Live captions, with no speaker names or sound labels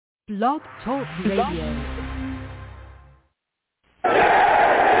Blog Talk Radio.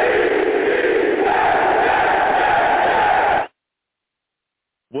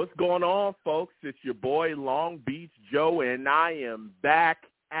 What's going on, folks? It's your boy Long Beach Joe, and I am back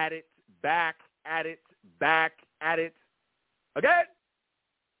at it again.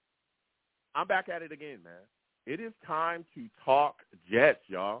 I'm back at it again, man. It is time to talk Jets,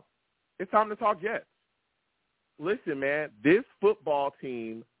 y'all. It's time to talk Jets. Listen, man, this football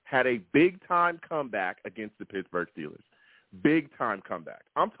team had a big-time comeback against the Pittsburgh Steelers. Big-time comeback.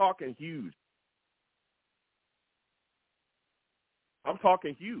 I'm talking huge.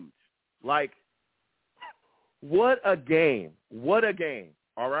 Like, what a game.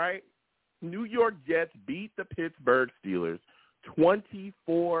 All right? New York Jets beat the Pittsburgh Steelers 24-20.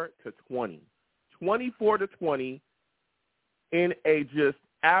 24-20 in a just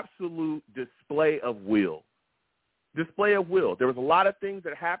absolute display of will. There was a lot of things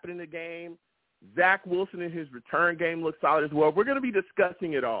that happened in the game. Zach Wilson in his return game looked solid as well. We're going to be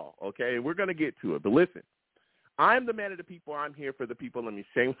discussing it all, okay? We're going to get to it. But listen, I'm the man of the people. I'm here for the people. Let me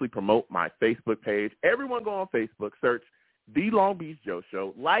shamelessly promote my Facebook page. Everyone go on Facebook, search The Long Beach Joe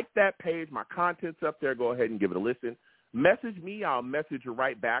Show. Like that page. My content's up there. Go ahead and give it a listen. Message me. I'll message you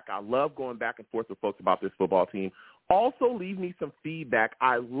right back. I love going back and forth with folks about this football team. Also, leave me some feedback.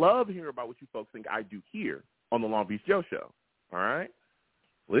 I love hearing about what you folks think I do here on The Long Beach Joe Show. All right?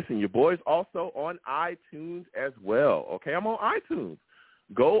 Listen, your boy's also on iTunes as well. Okay, I'm on iTunes.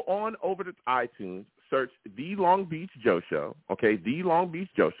 Go on over to iTunes. Search The Long Beach Joe Show, okay, The Long Beach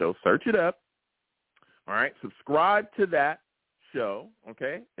Joe Show. Search it up, all right? Subscribe to that show,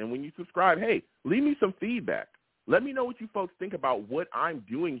 okay? And when you subscribe, hey, leave me some feedback. Let me know what you folks think about what I'm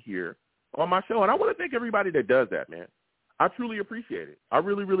doing here on my show. And I want to thank everybody that does that, man. I truly appreciate it. I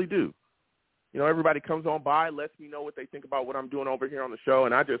really, really do. You know, everybody comes on by, lets me know what they think about what I'm doing over here on the show,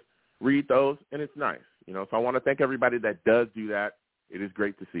 and I just read those, and it's nice. You know, so I want to thank everybody that does do that. It is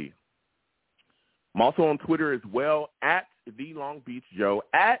great to see. I'm also on Twitter as well, at The Long Beach Joe,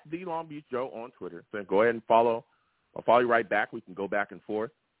 at The Long Beach Joe on Twitter. So go ahead and follow. I'll follow you right back. We can go back and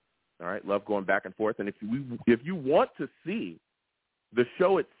forth. All right, love going back and forth. And if you want to see the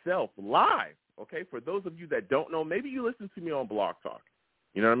show itself live, okay, for those of you that don't know, maybe you listen to me on Blog Talk,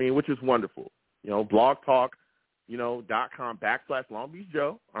 you know what I mean, which is wonderful. You know, blogtalk.com/Long Beach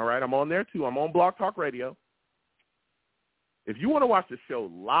Joe. All right, I'm on there too. I'm on Blog Talk Radio. If you want to watch the show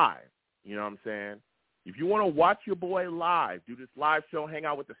live, you know what I'm saying? If you want to watch your boy live, do this live show, hang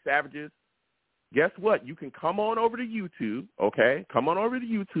out with the Savages, guess what? You can come on over to YouTube, okay? Come on over to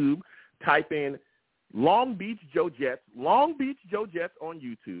YouTube, type in Long Beach Joe Jets on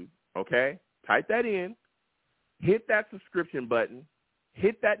YouTube, okay? Type that in, hit that subscription button,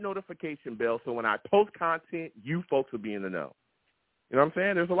 hit that notification bell so when I post content, you folks will be in the know. You know what I'm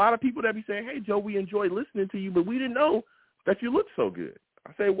saying? There's a lot of people that be saying, hey, Joe, we enjoy listening to you, but we didn't know that you look so good.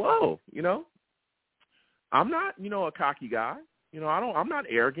 I say, whoa, you know, I'm not, you know, a cocky guy. You know, I'm not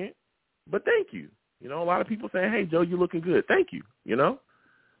arrogant, but thank you. You know, a lot of people saying, hey, Joe, you're looking good. Thank you, you know.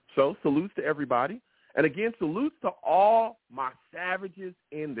 So salutes to everybody. And again, salutes to all my Savages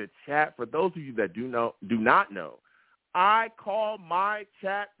in the chat. For those of you that do not know, I call my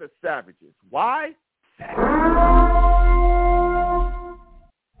chat the Savages. Why?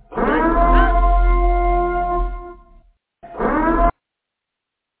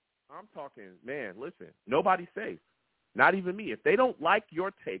 I'm talking, man, listen, nobody's safe. Not even me. If they don't like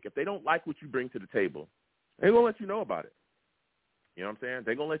your take, if they don't like what you bring to the table, they're going to let you know about it. You know what I'm saying?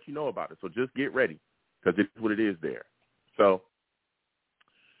 They're going to let you know about it. So just get ready because it's what it is there. So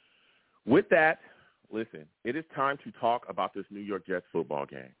with that, listen, it is time to talk about this New York Jets football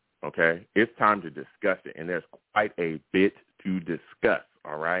game, okay? It's time to discuss it, and there's quite a bit to discuss,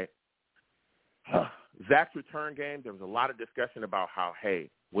 all right? Zach's return game, there was a lot of discussion about how, hey,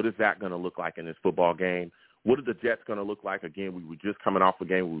 what is Zach going to look like in this football game? What are the Jets going to look like? Again, we were just coming off a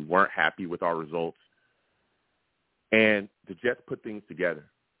game where we weren't happy with our results. And the Jets put things together.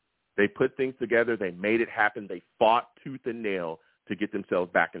 They put things together. They made it happen. They fought tooth and nail to get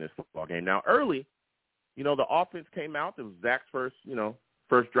themselves back in this football game. Now, early, you know, the offense came out. It was Zach's first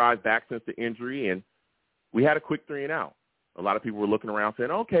drive back since the injury, and we had a quick 3-and-out. A lot of people were looking around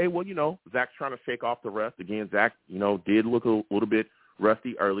saying, okay, well, you know, Zach's trying to shake off the rust. Again, Zach, you know, did look a little bit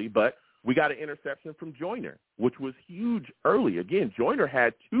rusty early, but we got an interception from Joyner, which was huge early. Again, Joyner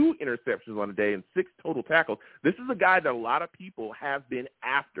had 2 interceptions on the day and 6 total tackles. This is a guy that a lot of people have been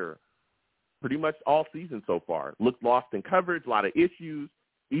after pretty much all season so far. Looked lost in coverage, a lot of issues.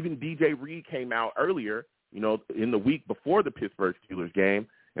 Even DJ Reed came out earlier, you know, in the week before the Pittsburgh Steelers game,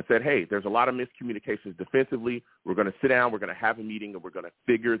 and said, hey, there's a lot of miscommunications defensively. We're going to sit down, we're going to have a meeting, and we're going to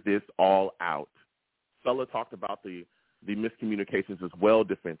figure this all out. Sulla talked about the miscommunications as well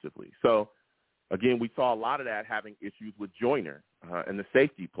defensively. So, again, we saw a lot of that having issues with Joyner and the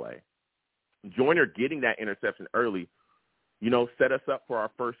safety play. Joyner getting that interception early, set us up for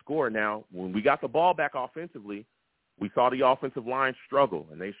our first score. Now, when we got the ball back offensively, we saw the offensive line struggle,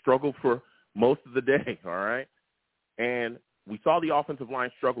 and they struggled for most of the day, all right? And we saw the offensive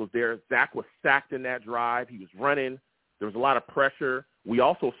line struggles there. Zach was sacked in that drive. He was running. There was a lot of pressure. We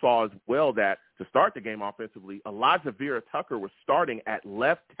also saw as well that to start the game offensively, Elijah Vera-Tucker was starting at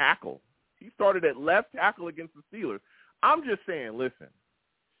left tackle. He started at left tackle against the Steelers. I'm just saying, listen,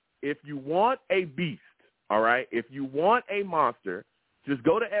 if you want a beast, all right, if you want a monster, just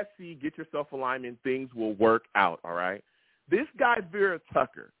go to SC, get yourself a lineman. Things will work out, all right? This guy,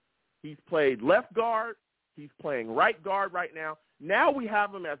 Vera-Tucker, he's played left guard. He's playing right guard right now. Now we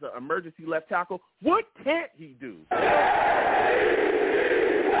have him as an emergency left tackle. What can't he do?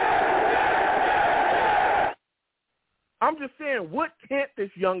 I'm just saying, what can't this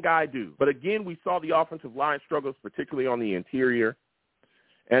young guy do? But, again, we saw the offensive line struggles, particularly on the interior.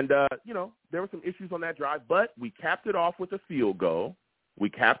 And, there were some issues on that drive, but we capped it off with a field goal.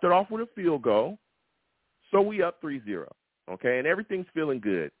 So we up 3-0, okay? And everything's feeling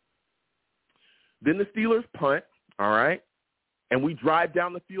good. Then the Steelers punt, all right? And we drive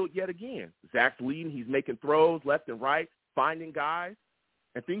down the field yet again. Zach's leading. He's making throws left and right, finding guys,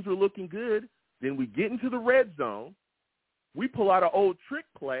 and things were looking good. Then we get into the red zone. We pull out an old trick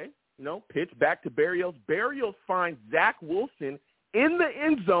play, pitch back to Berrios. Berrios finds Zach Wilson in the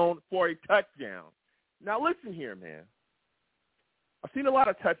end zone for a touchdown. Now, listen here, man. I've seen a lot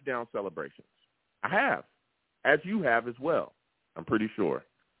of touchdown celebrations. I have, as you have as well, I'm pretty sure.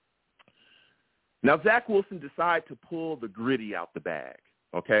 Now, Zach Wilson decided to pull the gritty out the bag,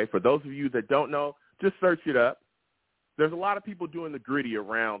 okay? For those of you that don't know, just search it up. There's a lot of people doing the gritty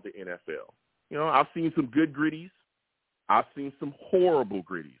around the NFL. I've seen some good gritties. I've seen some horrible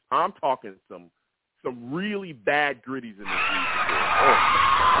gritties. I'm talking some really bad gritties in this league.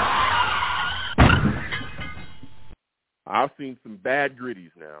 I've seen some bad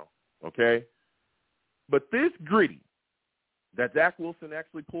gritties now, okay? But this gritty that Zach Wilson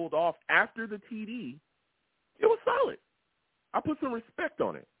actually pulled off after the TD, it was solid. I put some respect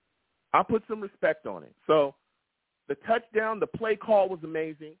on it. So the touchdown, the play call was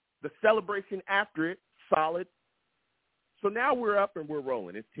amazing. The celebration after it, solid. So now we're up and we're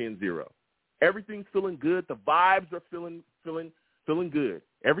rolling. It's 10-0. Everything's feeling good. The vibes are feeling good.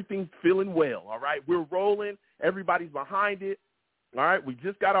 Everything's feeling well, all right? We're rolling. Everybody's behind it, all right? We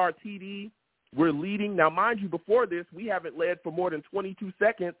just got our TD. We're leading. Now, mind you, before this, we haven't led for more than 22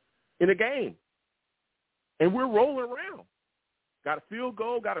 seconds in a game. And we're rolling around. Got a field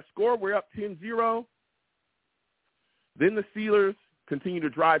goal, got a score. We're up 10-0. Then the Steelers continue to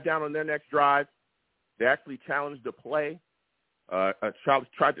drive down on their next drive. They actually challenged the play,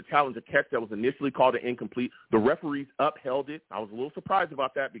 tried to challenge a catch that was initially called an incomplete. The referees upheld it. I was a little surprised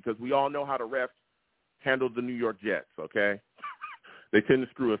about that because we all know how the refs handled the New York Jets, okay? They tend to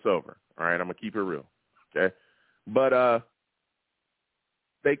screw us over. All right, I'm going to keep it real, okay? But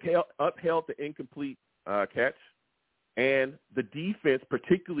they upheld the incomplete catch, and the defense,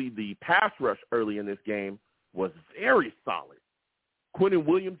 particularly the pass rush early in this game, was very solid. Quentin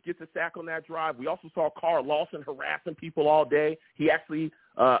Williams gets a sack on that drive. We also saw Carl Lawson harassing people all day. He actually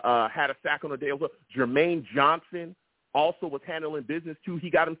had a sack on the day. Jermaine Johnson also was handling business, too. He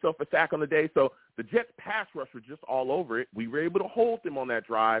got himself a sack on the day. So the Jets' pass rush were just all over it. We were able to hold them on that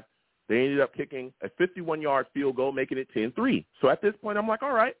drive. They ended up kicking a 51-yard field goal, making it 10-3. So at this point, I'm like,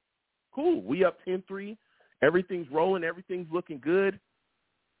 all right, cool. We up 10-3. Everything's rolling. Everything's looking good.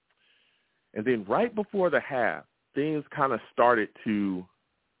 And then right before the half, things kind of started to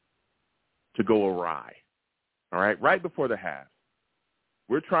go awry, all right, right before the half.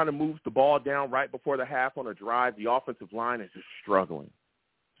 We're trying to move the ball down right before the half on a drive. The offensive line is just struggling.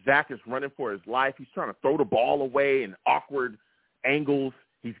 Zach is running for his life. He's trying to throw the ball away in awkward angles.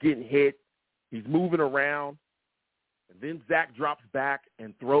 He's getting hit. He's moving around. And then Zach drops back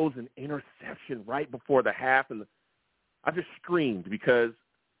and throws an interception right before the half. And I just screamed because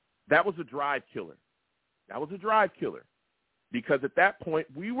that was a drive killer. Because at that point,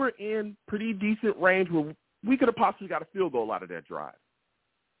 we were in pretty decent range where we could have possibly got a field goal out of that drive.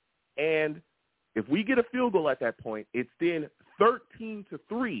 And if we get a field goal at that point, it's then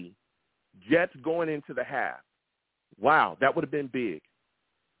 13-3, Jets going into the half. Wow, that would have been big.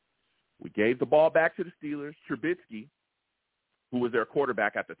 We gave the ball back to the Steelers. Trubisky, who was their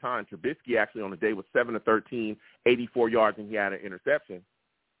quarterback at the time, Trubisky actually on the day was 7-13, 84 yards, and he had an interception.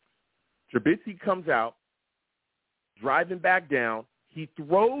 Trubisky comes out, driving back down. He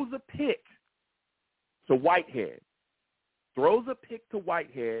throws a pick to Whitehead.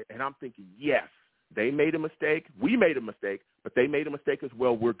 And I'm thinking, yes, they made a mistake. We made a mistake, but they made a mistake as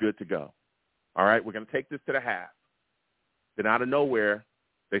well. We're good to go. All right, we're going to take this to the half. Then out of nowhere,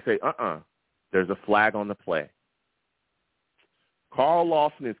 they say, there's a flag on the play. Carl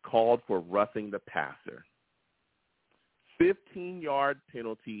Lawson is called for roughing the passer. 15-yard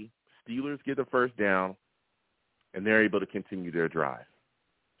penalty. Steelers get the first down, and they're able to continue their drive.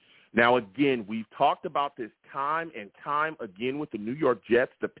 Now, again, we've talked about this time and time again with the New York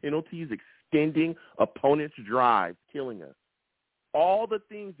Jets, the penalties extending opponents' drives, killing us. All the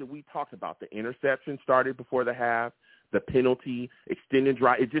things that we talked about, the interception started before the half, the penalty, extended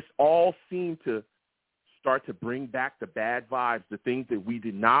drive, it just all seemed to start to bring back the bad vibes, the things that we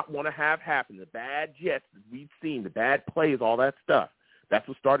did not want to have happen, the bad Jets that we've seen, the bad plays, all that stuff. That's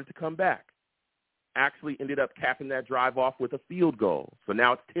what started to come back. Actually ended up capping that drive off with a field goal. So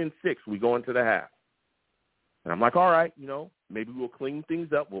now it's 10-6. We go into the half. And I'm like, all right, maybe we'll clean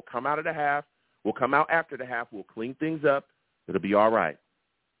things up. We'll come out of the half. We'll come out after the half. We'll clean things up. It'll be all right.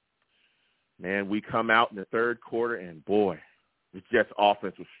 Man, we come out in the third quarter, and, boy, the Jets'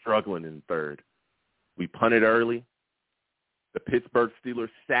 offense was struggling in the third. We punted early. The Pittsburgh Steelers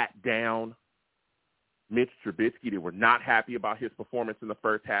sat down Mitch Trubisky. They were not happy about his performance in the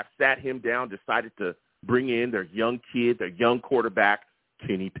first half, sat him down, decided to bring in their young kid, their young quarterback,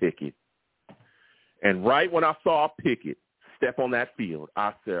 Kenny Pickett. And right when I saw Pickett step on that field,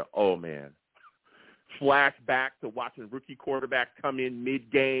 I said, oh, man. Flashback to watching rookie quarterbacks come in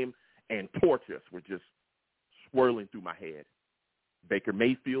mid-game and torch us were just swirling through my head. Baker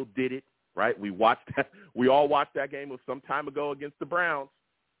Mayfield did it, right? We all watched that game some time ago against the Browns.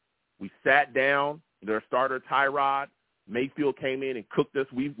 We sat down. Their starter, Tyrod, Mayfield came in and cooked us.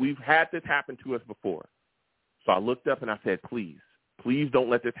 We've had this happen to us before. So I looked up and I said, please don't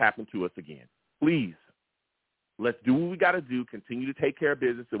let this happen to us again. Please. Let's do what we got to do, continue to take care of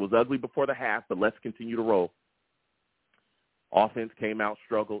business. It was ugly before the half, but let's continue to roll. Offense came out,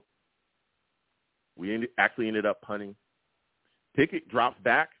 struggled. We actually ended up punting. Pickett drops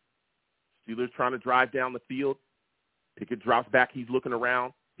back. Steelers trying to drive down the field. Pickett drops back. He's looking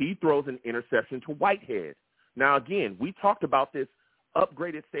around. He throws an interception to Whitehead. Now, again, we talked about this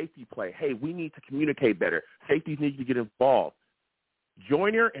upgraded safety play. Hey, we need to communicate better. Safeties need to get involved.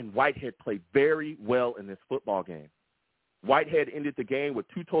 Joyner and Whitehead played very well in this football game. Whitehead ended the game with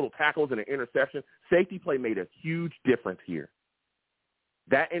 2 total tackles and an interception. Safety play made a huge difference here.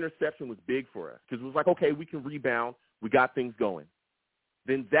 That interception was big for us because it was like, okay, we can rebound. We got things going.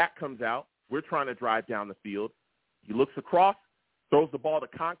 Then Zach comes out. We're trying to drive down the field. He looks across, throws the ball to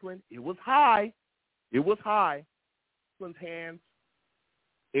Conklin. It was high. Conklin's hands,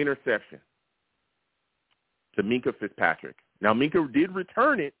 interception to Minkah Fitzpatrick. Now, Minkah did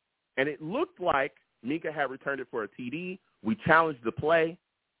return it, and it looked like Minkah had returned it for a TD. We challenged the play,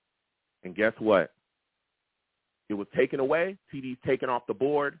 and guess what? It was taken away. TD's taken off the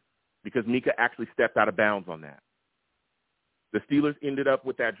board because Minkah actually stepped out of bounds on that. The Steelers ended up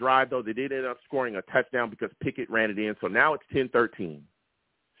with that drive, though. They did end up scoring a touchdown because Pickett ran it in. So now it's 10-13,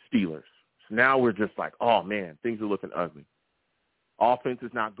 Steelers. So now we're just like, oh, man, things are looking ugly. Offense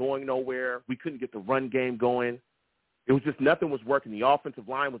is not going nowhere. We couldn't get the run game going. It was just nothing was working. The offensive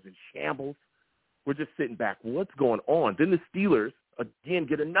line was in shambles. We're just sitting back. What's going on? Then the Steelers, again,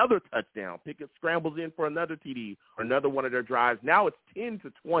 get another touchdown. Pickett scrambles in for another TD or another one of their drives. Now it's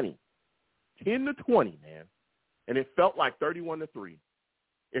 10-20. 10-20, man. And it felt like 31-3.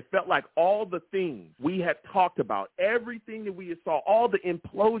 It felt like all the things we had talked about, everything that we had saw, all the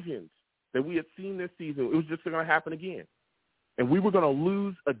implosions that we had seen this season, it was just going to happen again. And we were going to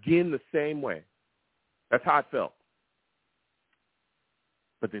lose again the same way. That's how it felt.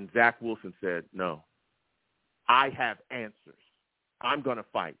 But then Zach Wilson said, no, I have answers. I'm going to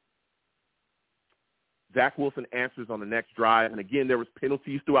fight. Zach Wilson answers on the next drive. And, again, there was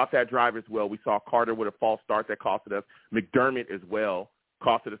penalties throughout that drive as well. We saw Carter with a false start that costed us. McDermott as well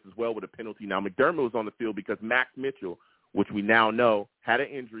costed us as well with a penalty. Now, McDermott was on the field because Max Mitchell, which we now know, had an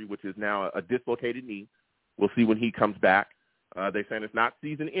injury, which is now a dislocated knee. We'll see when he comes back. They're saying it's not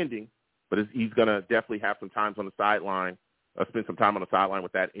season-ending, but he's going to definitely have some time on the sideline, spend some time on the sideline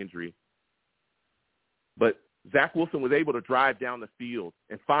with that injury. But Zach Wilson was able to drive down the field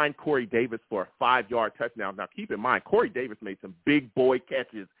and find Corey Davis for a 5-yard touchdown. Now, keep in mind, Corey Davis made some big boy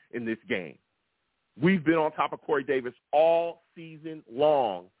catches in this game. We've been on top of Corey Davis all season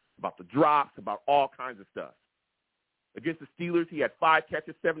long about the drops, about all kinds of stuff. Against the Steelers, he had 5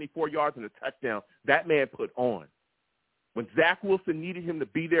 catches, 74 yards, and a touchdown. That man put on. When Zach Wilson needed him to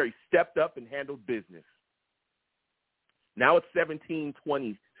be there, he stepped up and handled business. Now it's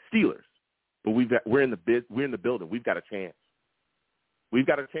 17-20 Steelers, but we're in the building. We've got a chance. We've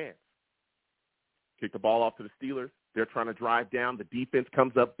got a chance. Kick the ball off to the Steelers. They're trying to drive down. The defense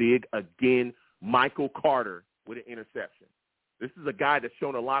comes up big again. Michael Carter with an interception. This is a guy that's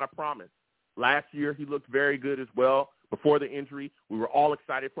shown a lot of promise. Last year, he looked very good as well. Before the injury, we were all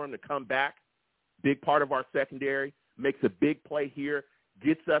excited for him to come back. Big part of our secondary. Makes a big play here.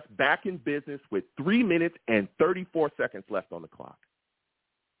 Gets us back in business with 3 minutes and 34 seconds left on the clock.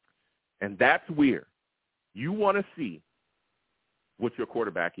 And that's where you want to see what your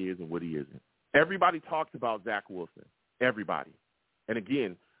quarterback is and what he isn't. Everybody talks about Zach Wilson. Everybody. And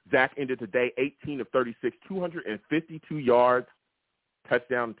again, Zach ended today 18 of 36, 252 yards,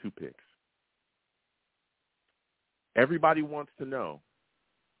 touchdown, and 2 picks. Everybody wants to know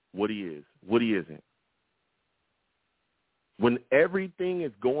what he is, what he isn't. When everything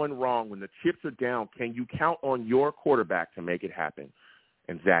is going wrong, when the chips are down, can you count on your quarterback to make it happen?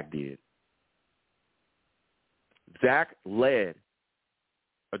 And Zach did. Zach led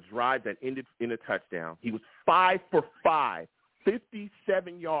a drive that ended in a touchdown. He was 5 for 5,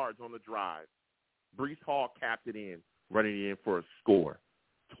 57 yards on the drive. Breece Hall capped it in, running it in for a score,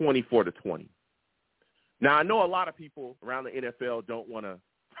 24-20. Now, I know a lot of people around the NFL don't want to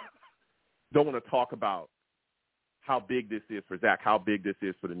talk about how big this is for Zach, how big this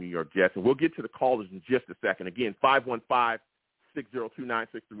is for the New York Jets. And we'll get to the callers in just a second. Again,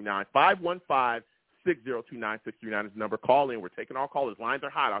 515-602-9639. 515-602-9639 is the number. Call in. We're taking all callers. Lines are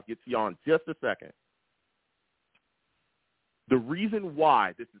hot. I'll get to you on just a second. The reason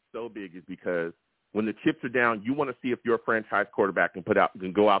why this is so big is because when the chips are down, you want to see if your franchise quarterback can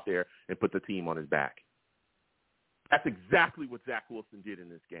go out there and put the team on his back. That's exactly what Zach Wilson did in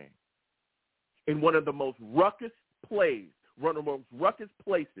this game. In one of the most ruckus plays, one of the most ruckus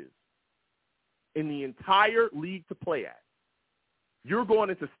places in the entire league to play at. You're going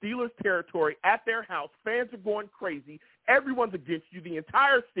into Steelers territory at their house. Fans are going crazy. Everyone's against you, the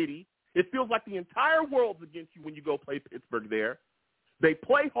entire city. It feels like the entire world's against you when you go play Pittsburgh there. They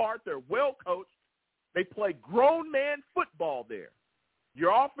play hard. They're well coached. They play grown man football there.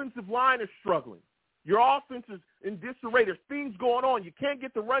 Your offensive line is struggling. Your offense is in disarray. There's things going on. You can't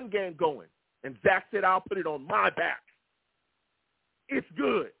get the run game going. And Zach said, I'll put it on my back. It's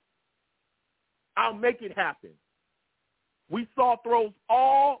good. I'll make it happen. We saw throws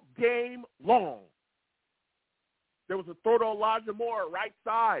all game long. There was a throw to Elijah Moore right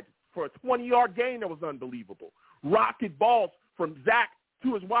side for a 20-yard gain that was unbelievable. Rocket balls from Zach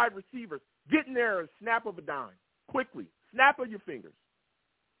to his wide receivers. Getting there a snap of a dime. Quickly. Snap of your fingers.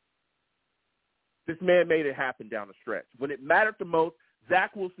 This man made it happen down the stretch. When it mattered the most,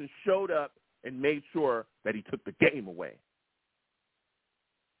 Zach Wilson showed up and made sure that he took the game away.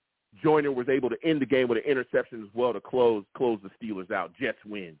 Joyner was able to end the game with an interception as well to close the Steelers out. Jets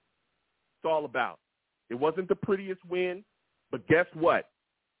win. It's all about. It wasn't the prettiest win, but guess what?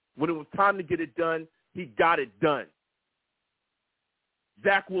 When it was time to get it done, he got it done.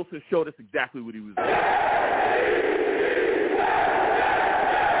 Zach Wilson showed us exactly what he was doing.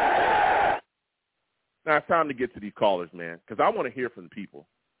 Now it's time to get to these callers, man, because I want to hear from the people.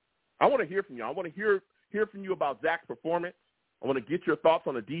 I want to hear from you. I want to hear from you about Zach's performance. I want to get your thoughts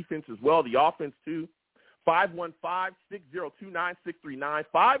on the defense as well, the offense too.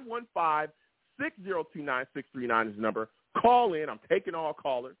 515-602-9639. 515-602-9639 is the number. Call in. I'm taking all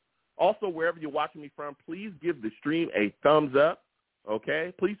callers. Also, wherever you're watching me from, please give the stream a thumbs up,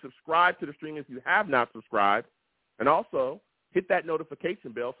 okay? Please subscribe to the stream if you have not subscribed. And also, hit that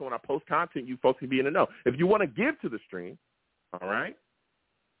notification bell so when I post content, you folks can be in the know. If you want to give to the stream, all right,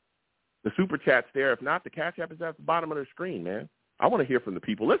 the super chat's there. If not, the Cash App is at the bottom of the screen, man. I want to hear from the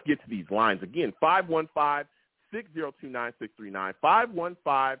people. Let's get to these lines. Again, 515-602-9639.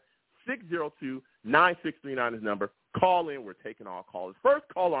 515-602-9639 is the number. Call in. We're taking all callers. First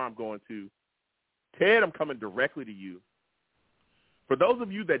caller I'm going to, Ted, I'm coming directly to you. For those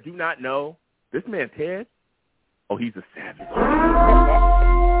of you that do not know, this man, Ted, oh, he's a savage.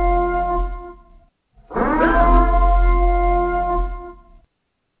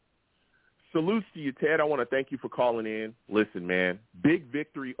 Salutes to you, Ted. I want to thank you for calling in. Listen, man, big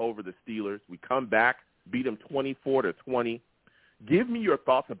victory over the Steelers. We come back, beat them 24-20. Give me your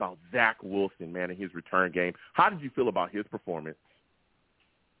thoughts about Zach Wilson, man, in his return game. How did you feel about his performance?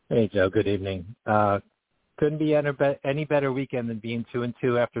 Hey, Joe. Good evening. Couldn't be any better weekend than being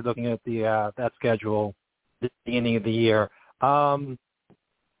 2-2 after looking at the that schedule at the beginning of the year.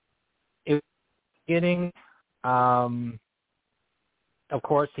 It was beginning. Of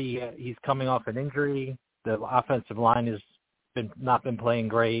course, he's coming off an injury. The offensive line has not been playing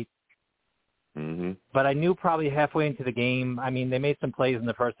great. Mm-hmm. But I knew probably halfway into the game, I mean, they made some plays in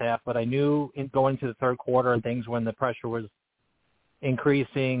the first half, but I knew going into the third quarter and things when the pressure was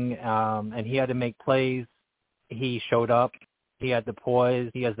increasing and he had to make plays, he showed up. He had the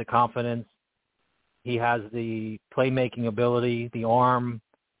poise. He has the confidence. He has the playmaking ability, the arm.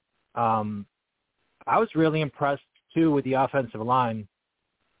 I was really impressed, too, with the offensive line,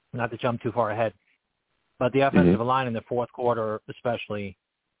 not to jump too far ahead, but the offensive line in the fourth quarter especially.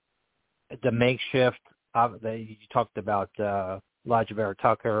 The makeshift, you talked about Elijah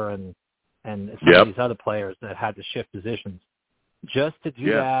Vera-Tucker and some of these other players that had to shift positions. Just to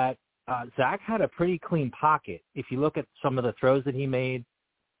do that, Zach had a pretty clean pocket. If you look at some of the throws that he made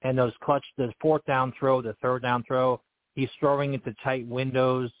and the fourth down throw, the third down throw, he's throwing into tight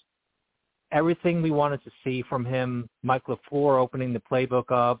windows. Everything we wanted to see from him, Mike LaFleur opening the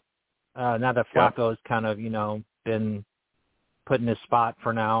playbook up. Now that Flacco's kind of, been put in his spot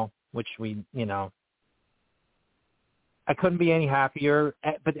for now, which I couldn't be any happier,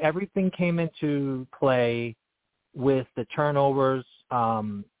 but everything came into play with the turnovers,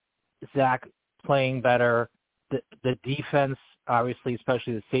 Zach playing better, the defense, obviously,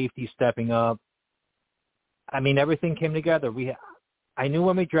 especially the safety stepping up. I mean, everything came together. I knew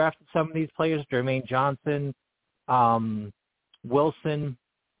when we drafted some of these players, Jermaine Johnson, Wilson,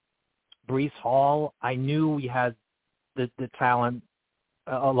 Breece Hall, I knew we had the talent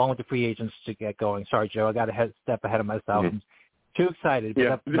along with the free agents to get going. Sorry, Joe, I got a step ahead of myself. I'm too excited.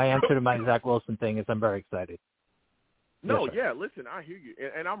 But my answer to my Zach Wilson thing is I'm very excited. No, listen, I hear you,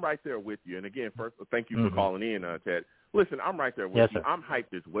 and I'm right there with you. And again, first, thank you for calling in, Ted. Listen, I'm right there with you. Sir. I'm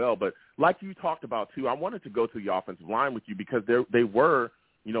hyped as well. But like you talked about too, I wanted to go to the offensive line with you because they were,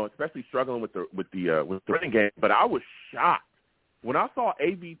 especially struggling with the running game. But I was shocked when I saw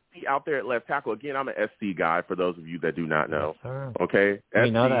AVT out there at left tackle. Again, I'm an SC guy. For those of you that do not know, okay, we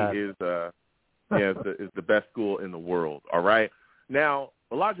SC know that. is the best school in the world. All right, now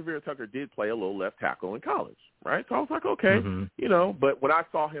Elijah Vera-Tucker did play a little left tackle in college, right? So I was like, okay, but when I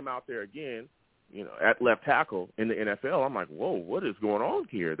saw him out there again, at left tackle in the NFL, I'm like, whoa, what is going on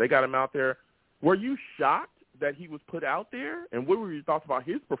here? They got him out there. Were you shocked that he was put out there? And what were your thoughts about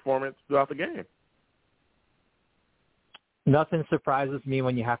his performance throughout the game? Nothing surprises me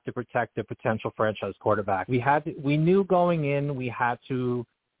when you have to protect a potential franchise quarterback. We knew going in we had to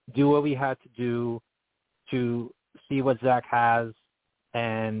do what we had to do to see what Zach has,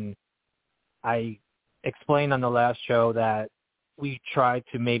 and I explained on the last show that we tried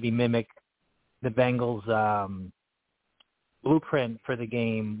to maybe mimic the Bengals' blueprint for the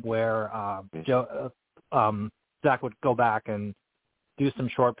game where Zach would go back and do some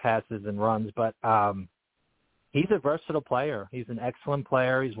short passes and runs, but he's a versatile player. He's an excellent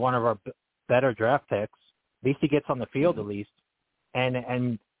player. He's one of our better draft picks. At least he gets on the field at least.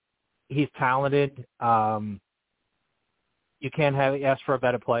 And he's talented. You can't ask for a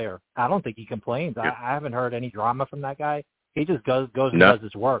better player. I don't think he complains. I haven't heard any drama from that guy. He just goes and does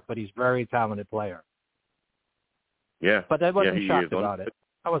his work, but he's a very talented player. Yeah. But I wasn't shocked about it.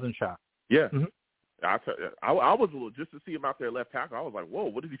 I wasn't shocked. Yeah. Mm-hmm. I was a little, just to see him out there left tackle, I was like, whoa,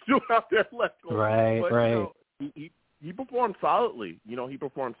 what is he doing out there left tackle? Right, but, right. He performed solidly. He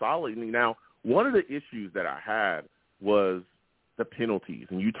performed solidly. Now, one of the issues that I had was the penalties.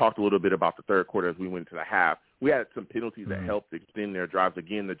 And you talked a little bit about the third quarter as we went into the half. We had some penalties that helped extend their drives.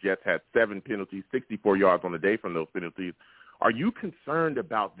 Again, the Jets had 7 penalties, 64 yards on the day from those penalties. Are you concerned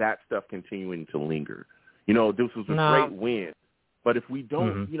about that stuff continuing to linger? This was a great win. But if we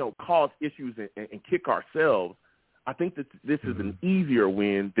don't, cause issues and kick ourselves, I think that this is an easier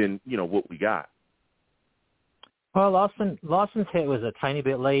win than, what we got. Well, Lawson's hit was a tiny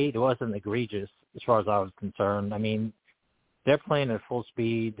bit late. It wasn't egregious as far as I was concerned. I mean, they're playing at full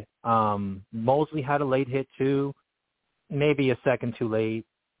speed. Mosley had a late hit too, maybe a second too late.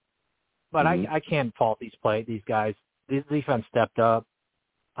 But I can't fault these guys. This defense stepped up.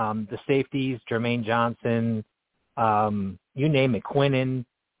 The safeties, Jermaine Johnson, you name it, Quinnen.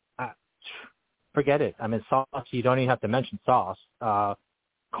 Forget it. I mean, Sauce, you don't even have to mention Sauce.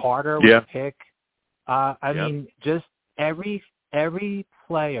 Carter was a pick. I mean, just every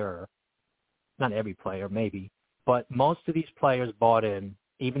player, not every player maybe, but most of these players bought in,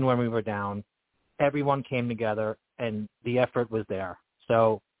 even when we were down. Everyone came together, and the effort was there.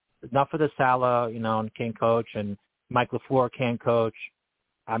 So enough of the Salah, can't coach, and Mike LaFleur can't coach.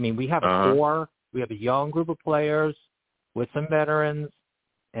 I mean, we have a core. We have a young group of players with some veterans,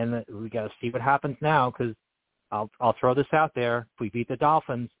 and we got to see what happens now because I'll throw this out there. If we beat the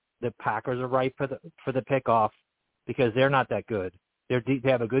Dolphins, the Packers are ripe for the pickoff because they're not that good. They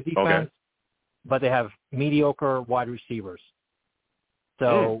have a good defense, but they have mediocre wide receivers.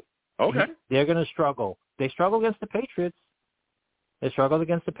 So okay, they're going to struggle. They struggle against the Patriots.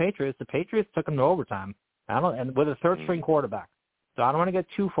 The Patriots took them to overtime. And with a third-string quarterback. So I don't want to get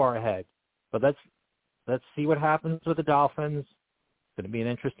too far ahead. But let's see what happens with the Dolphins. It's going to be an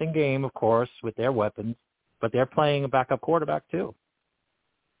interesting game, of course, with their weapons. But they're playing a backup quarterback too.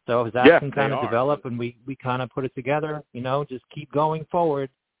 So if that can kind of develop and we kind of put it together, just keep going forward,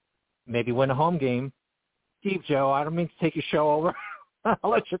 maybe win a home game. Steve, Joe, I don't mean to take your show over.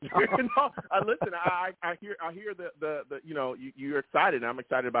 I'll let you know. Listen, I hear the you're excited, and I'm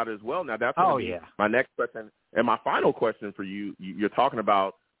excited about it as well. Now that's going to be my next question and my final question for you. You're talking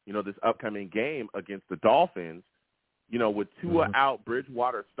about this upcoming game against the Dolphins. With Tua out,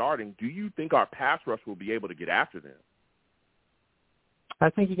 Bridgewater starting, do you think our pass rush will be able to get after them?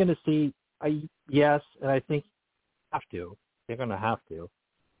 I think you're going to see yes, and I think they're going to have to,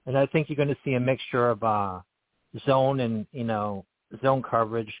 and I think you're going to see a mixture of zone and zone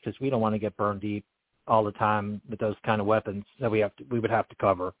coverage, because we don't want to get burned deep all the time with those kind of weapons that we would have to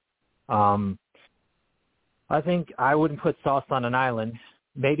cover. I think I wouldn't put Sauce on an island.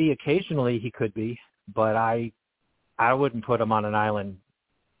 Maybe occasionally he could be, but I wouldn't put him on an island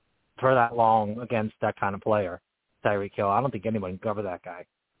for that long against that kind of player, Tyreek Hill. I don't think anyone can cover that guy.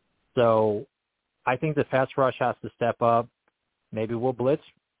 So I think the pass rush has to step up. Maybe we'll blitz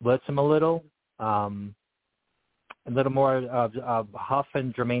him a little. A little more of Huff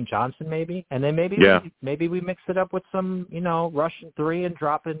and Jermaine Johnson, maybe, and then maybe we mix it up with some, rushing 3 and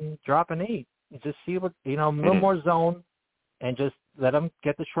dropping 8. Just see what a little more zone, and just let them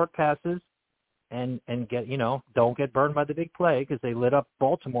get the short passes, and get don't get burned by the big play, because they lit up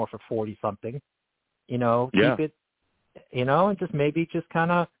Baltimore for 40 something. Keep it, and just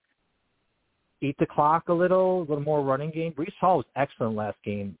kind of eat the clock a little more running game. Breece Hall was excellent last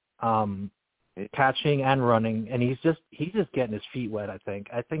game. Catching and running, and he's just getting his feet wet. I think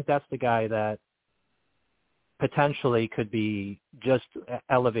that's the guy that potentially could be just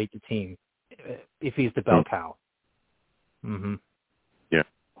elevate the team if he's the bell cow.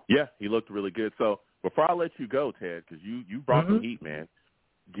 Yeah, he looked really good. So before I let you go, Ted, because you brought some heat, man,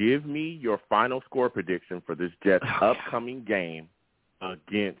 give me your final score prediction for this Jets upcoming game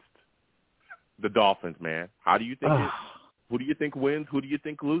against the Dolphins, man. How do you think who do you think wins? Who do you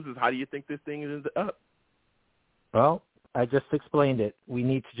think loses? How do you think this thing ends up? Well, I just explained it. We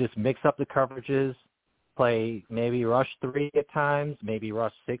need to just mix up the coverages, play maybe rush 3 at times, maybe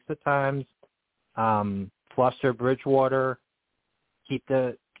rush 6 at times, fluster Bridgewater,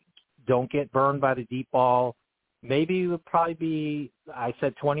 don't get burned by the deep ball. Maybe it would probably be, I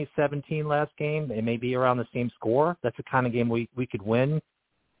said 2017 last game. It may be around the same score. That's the kind of game we could win.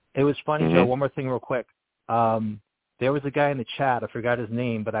 It was funny, Joe, one more thing real quick. There was a guy in the chat, I forgot his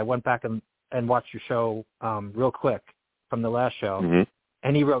name, but I went back and watched your show real quick from the last show,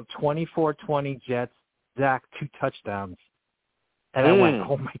 and he wrote 24-20 Jets, Zach 2 touchdowns. And I went,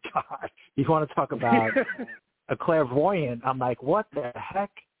 oh, my God. You want to talk about a clairvoyant? I'm like, what the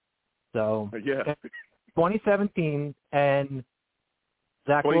heck? So 2017, and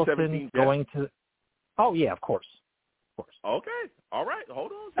Zach Wilson going to – oh, yeah, of course. Okay. All right.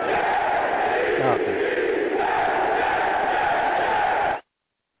 Hold on. Okay.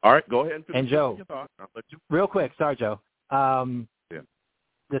 All right, go ahead. And Joe, real quick, sorry, Joe. The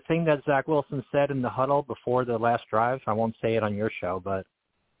thing that Zach Wilson said in the huddle before the last drive, I won't say it on your show, but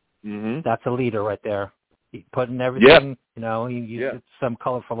that's a leader right there. He put in everything, he used some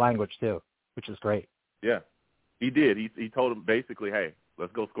colorful language too, which is great. Yeah, he did. He told him basically, hey,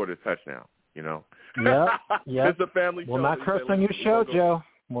 let's go score this touchdown, Yeah. It's a family show. We'll not curse on your show, Joe.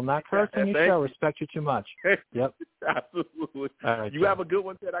 We'll not curse on your show. Respect you too much. Yep. Absolutely. All right, you Joe. have a good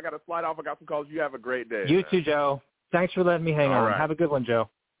one, Ted. I got to slide off. I got some calls. You have a great day. You too, Joe. Thanks for letting me hang on. Right. Have a good one, Joe.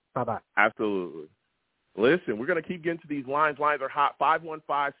 Bye-bye. Absolutely. Listen, we're going to keep getting to these lines. Lines are hot.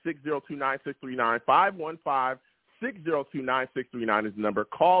 515-602-9639. 515-602-9639 is the number.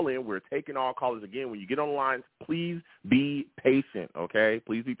 Call in. We're taking all callers again. When you get on the lines, please be patient, okay?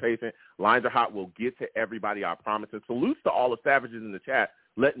 Please be patient. Lines are hot. We'll get to everybody, I promise. And salutes to all the savages in the chat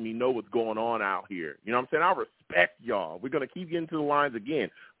letting me know what's going on out here. You know what I'm saying? I respect y'all. We're going to keep getting to the lines again.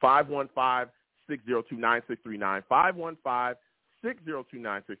 515-602-9639. 515-602-9639 is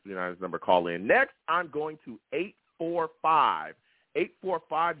the number. Call in. Next, I'm going to 845.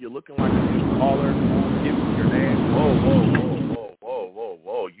 845, you're looking like a new caller. Give me your name.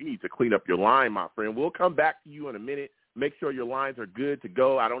 Whoa. You need to clean up your line, my friend. We'll come back to you in a minute. Make sure your lines are good to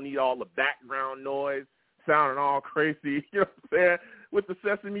go. I don't need all the background noise sounding all crazy. You know what I'm saying? With the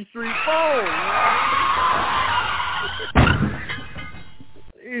Sesame Street phone.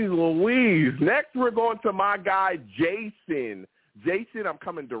 Louise. Next, we're going to my guy, Jason. Jason, I'm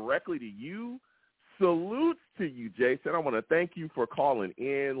coming directly to you. Salutes to you, Jason. I want to thank you for calling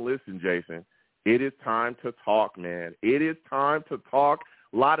in. Listen, Jason, it is time to talk, man. It is time to talk.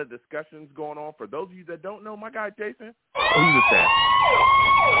 A lot of discussions going on. For those of you that don't know, my guy, Jason, he's a savage.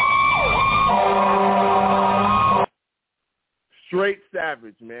 Straight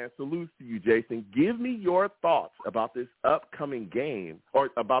savage, man. Salutes to you, Jason. Give me your thoughts about this upcoming game, or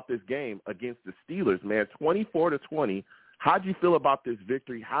about this game against the Steelers, man. 24-20. How'd you feel about this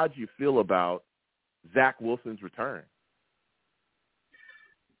victory? How'd you feel about Zach Wilson's return?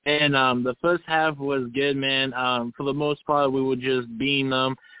 And the first half was good, man. For the most part, we were just beating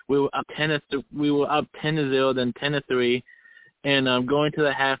them. We were up 10-0, then 10-3, and going to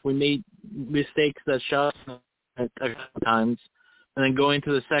the half, we made mistakes that shot a couple times, and then going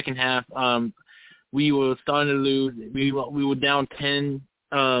to the second half, we were starting to lose. We were down 10,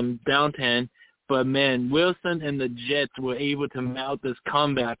 but man, Wilson and the Jets were able to mount this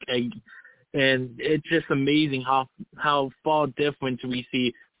comeback, and it's just amazing how far different we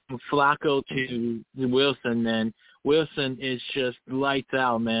see from Flacco to Wilson, man. Wilson is just lights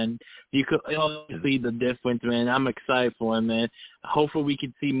out, man. You could see the difference, man. I'm excited for him, man. Hopefully we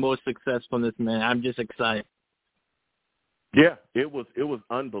can see more success from this, man. I'm just excited. Yeah, it was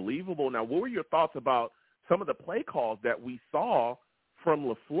unbelievable. Now, what were your thoughts about some of the play calls that we saw from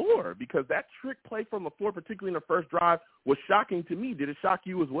LaFleur? Because that trick play from LaFleur, particularly in the first drive, was shocking to me. Did it shock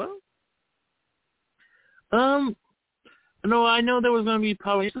you as well? No, I know there was going to be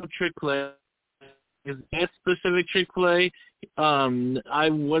probably some trick play. That specific trick play, I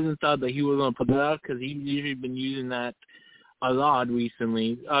wasn't thought that he was going to put that out because he's usually been using that a lot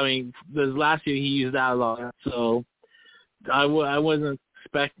recently. I mean, this last year he used that a lot, so I wasn't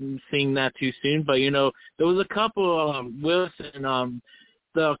expecting seeing that too soon. But, there was a couple Wilson,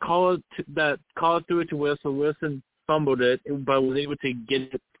 the call that called through it to Wilson. Wilson fumbled it, but was able to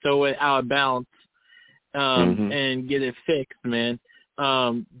throw it out of bounds. And get it fixed, man.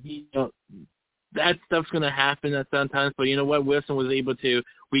 That stuff's going to happen at sometimes, but you know what? Wilson was able to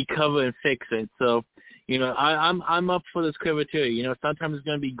recover and fix it. So, I'm up for this cover too. Sometimes it's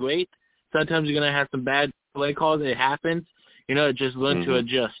going to be great. Sometimes you're going to have some bad play calls. It happens. Just learn to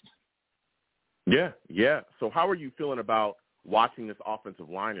adjust. Yeah. So how are you feeling about watching this offensive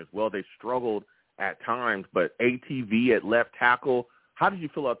line as well? They struggled at times, but ATV at left tackle, how did you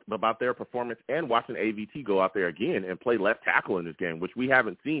feel about their performance and watching AVT go out there again and play left tackle in this game, which we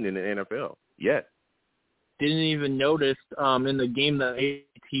haven't seen in the NFL yet? Didn't even notice in the game that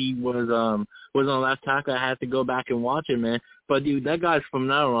AVT was on left tackle. I had to go back and watch it, man. But, dude, that guy's from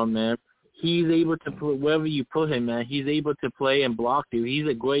now on, man. He's able to put wherever you put him, man. He's able to play and block, dude. He's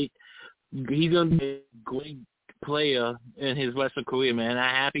going to be a great player in his wrestling career, man.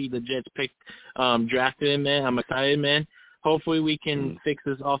 I'm happy the Jets drafted him, man. I'm excited, man. Hopefully we can fix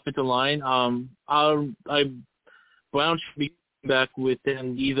this offensive line. Brown should be back with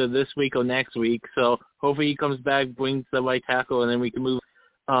him either this week or next week. So hopefully he comes back, brings the right tackle, and then we can move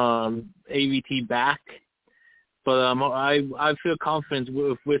AVT back. But I feel confident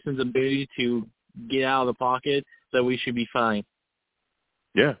with Wilson's ability to get out of the pocket that we should be fine.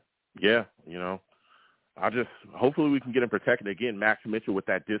 Yeah. Hopefully we can get him protected again. Max Mitchell with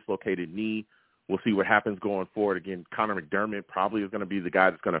that dislocated knee. We'll see what happens going forward. Again, Connor McDermott probably is going to be the guy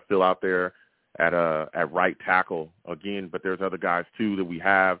that's going to fill out there at right tackle again. But there's other guys too that we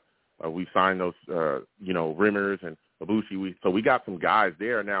have. We signed those, Rimmers and Ibushi. So we got some guys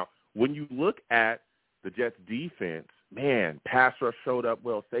there. Now, when you look at the Jets defense, man, pass rush showed up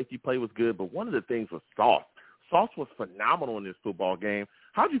well. Safety play was good. But one of the things was Sauce. Sauce was phenomenal in this football game.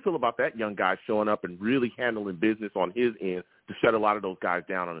 How do you feel about that young guy showing up and really handling business on his end to shut a lot of those guys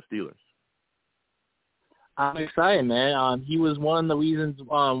down on the Steelers? I'm excited, man. He was one of the reasons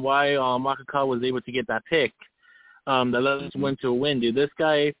why Michael Carr was able to get that pick that led us win to a win, dude. This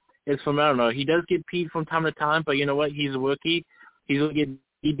guy is phenomenal. He does get peed from time to time, but you know what? He's a rookie.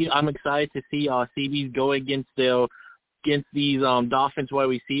 I'm excited to see CBs go against these Dolphins wide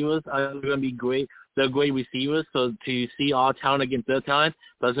receivers. They're going to be great. They're great receivers, so to see our talent against their talent,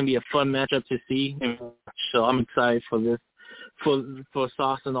 that's going to be a fun matchup to see. So I'm excited for this. For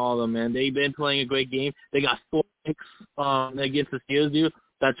Sauce and all of them, man. They've been playing a great game. They got 4 picks against the Steelers, dude.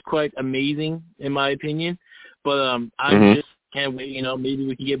 That's quite amazing, in my opinion. But I just can't wait. Maybe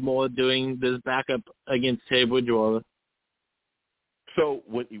we can get more doing this backup against Teddy Bridgewater. So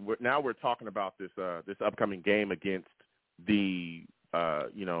now we're talking about this upcoming game against the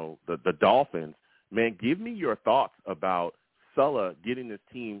Dolphins. Man, give me your thoughts about Sulla getting this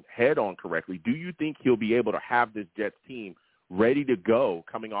team head on correctly. Do you think he'll be able to have this Jets team ready to go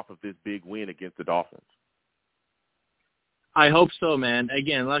coming off of this big win against the Dolphins? I hope so, man.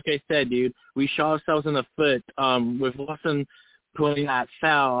 Again, like I said, dude, we shot ourselves in the foot with Lawson putting that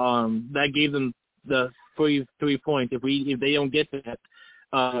foul. That gave them the 3 points. If they don't get that,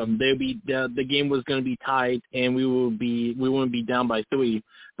 the game was going to be tied, and we wouldn't be down by 3.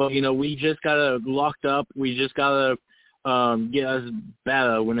 But we just gotta locked up. We just gotta get us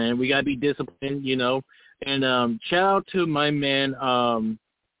better. And we gotta be disciplined, And shout out to my man,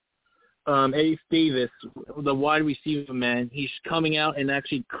 Ace Davis, the wide receiver, man. He's coming out and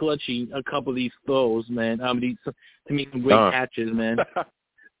actually clutching a couple of these throws, man. To make some great catches, man.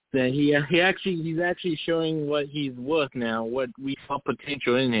 Then he's actually showing what he's worth now, what we saw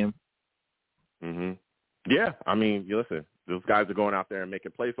potential in him. Mhm. Yeah, I mean, listen, those guys are going out there and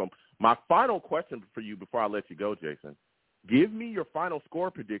making plays. So my final question for you before I let you go, Jason, give me your final score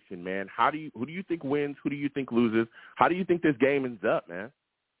prediction, man. Who do you think wins? Who do you think loses? How do you think this game ends up, man?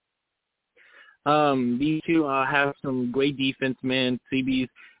 These two have some great defense, man. CBs,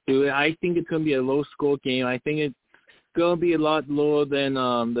 dude. I think it's gonna be a low-score game. I think it's going to be a lot lower than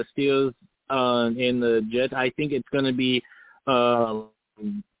the Steelers and the Jets. I think it's going to be,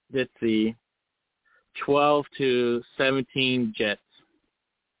 12-17 Jets.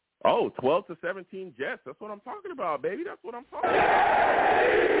 Oh, 12-17 Jets. That's what I'm talking about, baby. That's what I'm talking about.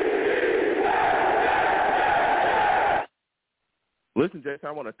 Listen, Jason,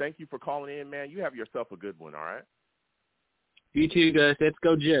 I want to thank you for calling in, man. You have yourself a good one, all right? You too, guys. Let's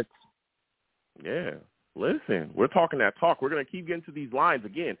go Jets. Yeah. Listen, we're talking that talk. We're going to keep getting to these lines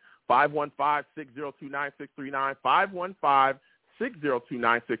again. 515-602-9639.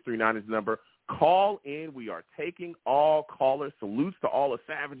 515-602-9639 is the number. Call in. We are taking all callers. Salutes to all the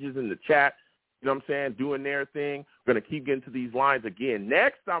savages in the chat. You know what I'm saying? Doing their thing. We're going to keep getting to these lines again.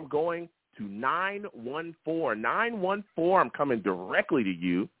 Next, I'm going to 914. 914, I'm coming directly to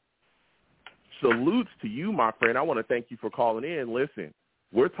you. Salutes to you, my friend. I want to thank you for calling in. Listen,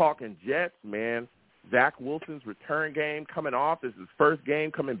 we're talking Jets, man. Zach Wilson's return game coming off. This is his first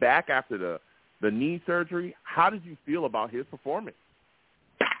game coming back after the knee surgery. How did you feel about his performance?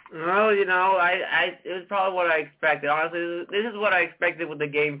 Well, it was probably what I expected. Honestly, this is what I expected with the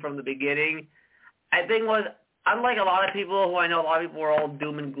game from the beginning. I think unlike a lot of people who I know, a lot of people were all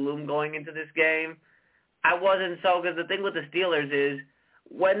doom and gloom going into this game. I wasn't so, because the thing with the Steelers is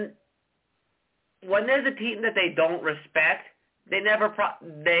when there's a team that they don't respect,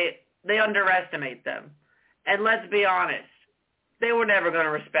 they underestimate them. And let's be honest, they were never going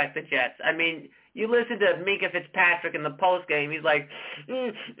to respect the Jets. I mean, you listen to Minka Fitzpatrick in the postgame. He's like,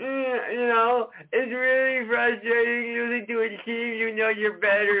 it's really frustrating losing to a team you're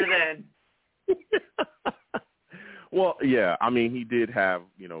better than. Well, yeah, I mean, he did have,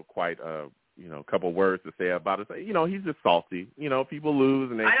 quite a, couple words to say about it. He's just salty. People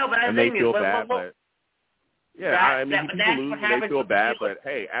lose and they feel bad, but yeah, people lose and they feel bad, but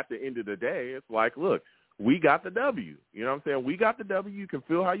hey, at the end of the day, it's like, look, we got the W. You know what I'm saying? We got the W. You can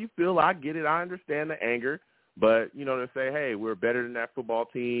feel how you feel. I get it. I understand the anger, but to say, hey, we're better than that football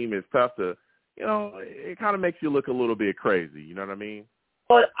team, it's tough to, it kind of makes you look a little bit crazy. You know what I mean?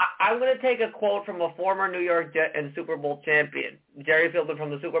 Well, I'm going to take a quote from a former New York Jet and Super Bowl champion, Jerry Fieldman, from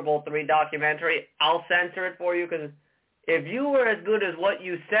the Super Bowl III documentary. I'll censor it for you, because if you were as good as what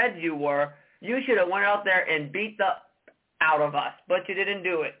you said you were, you should have went out there and beat the out of us, but you didn't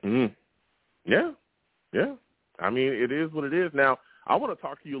do it. Mm-hmm. Yeah. I mean, it is what it is. Now, I want to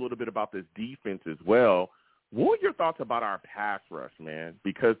talk to you a little bit about this defense as well. What were your thoughts about our pass rush, man?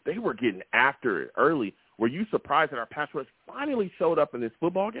 Because they were getting after it early. Were you surprised that our pass rush finally showed up in this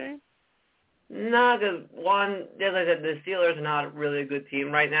football game? No, because one, as I said, the Steelers are not really a good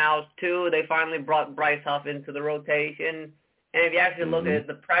team right now. Two, they finally brought Bryce Huff into the rotation. And if you actually look at it,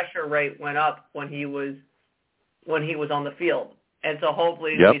 the pressure rate went up when he was on the field. And so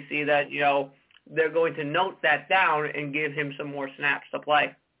hopefully we see that, they're going to note that down and give him some more snaps to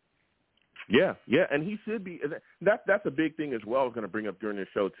play. Yeah, and he should be. That's a big thing as well I was going to bring up during this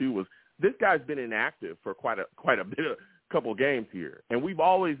show too, was this guy's been inactive for quite a couple games here. And we've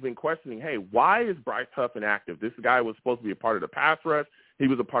always been questioning, hey, why is Bryce Huff inactive? This guy was supposed to be a part of the pass rush. He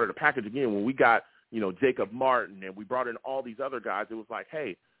was a part of the package. Again, when we got, Jacob Martin and we brought in all these other guys, it was like,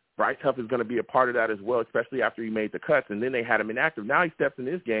 hey, Bryce Huff is going to be a part of that as well, especially after he made the cuts. And then they had him inactive. Now he steps in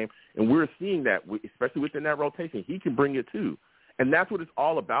this game, and we're seeing that, especially within that rotation. He can bring it too. And that's what it's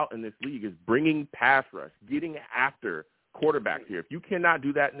all about in this league, is bringing pass rush, getting after quarterbacks here. If you cannot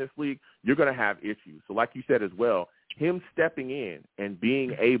do that in this league, you're going to have issues. So like you said as well, him stepping in and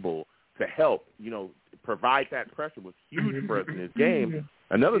being able to help, provide that pressure was huge for us in this game.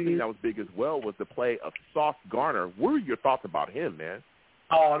 Another thing that was big as well was the play of Sauce Garner. What are your thoughts about him, man?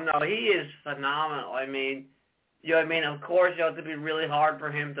 Oh, no, he is phenomenal. I mean, of course, it's going to be really hard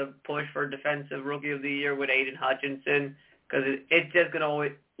for him to push for Defensive Rookie of the Year with Aiden Hutchinson because it's just going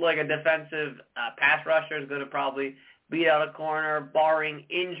to, like a defensive pass rusher is going to probably beat out a corner, barring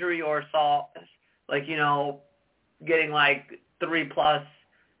injury or assault, like, getting like 3+,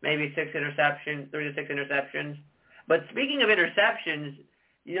 maybe 3 to 6 interceptions. But speaking of interceptions,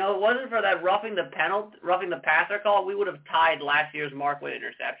 it wasn't for that roughing the passer call, we would have tied last year's mark with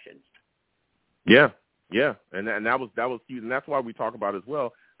interceptions. Yeah, and that was huge, and that's why we talk about as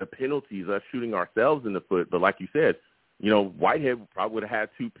well the penalties, us shooting ourselves in the foot. But like you said, Whitehead probably would have had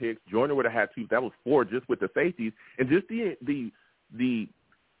 2 picks. Joyner would have had 2. That was 4 just with the safeties, and just the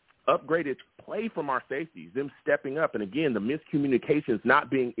upgraded play from our safeties, them stepping up, and again the miscommunications not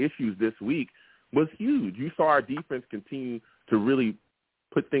being issues this week was huge. You saw our defense continue to really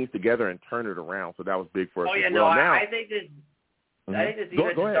put things together and turn it around, so that was big for us. Oh yeah, as well. Now, I think this defense is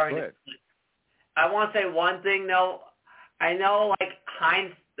starting to. I want to say one thing though. I know, like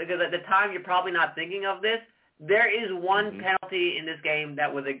Heinz, because at the time you're probably not thinking of this. There is one penalty in this game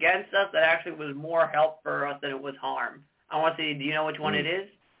that was against us that actually was more help for us than it was harm. I want to see. Do you know which one it is?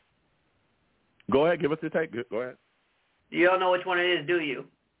 Go ahead, give us your take. Go ahead. You don't know which one it is, do you?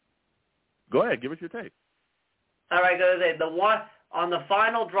 Go ahead, give us your take. All right, go ahead. The one on the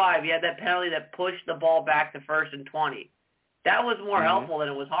final drive, you had that penalty that pushed the ball back to 1st and 20. That was more helpful than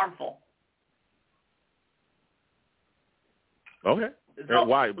it was harmful. Okay. So, and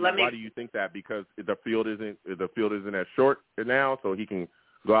why do you think that? Because the field isn't as short now, so he can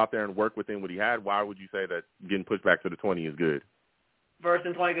go out there and work within what he had. Why would you say that getting pushed back to the 20 is good? 1st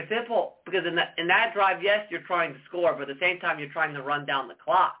and 20 is simple because in that drive, yes, you're trying to score, but at the same time, you're trying to run down the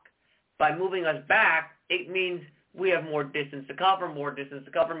clock. By moving us back, it means we have more distance to cover. More distance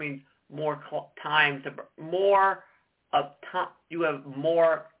to cover means more time to more of time. You have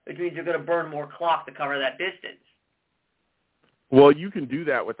more. Which means you're going to burn more clock to cover that distance. Well, you can do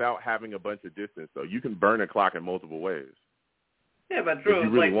that without having a bunch of distance, though. You can burn a clock in multiple ways. Yeah, but true. If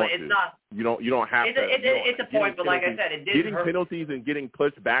you really want it's to. not. You don't have to. It's a point, but like I said, it did getting hurt. penalties and getting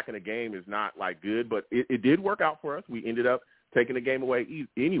pushed back in a game is not like good, but it did work out for us. We ended up taking the game away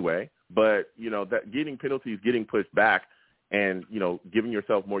anyway. But that getting penalties, getting pushed back, and giving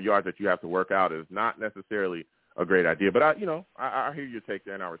yourself more yards that you have to work out is not necessarily a great idea. But I hear your take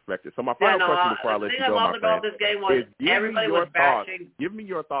there and I respect it. So my final question before I let you go, my friend, this game was everybody was bashing. Give me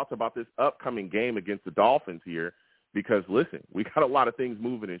your thoughts about this upcoming game against the Dolphins here, because listen, we got a lot of things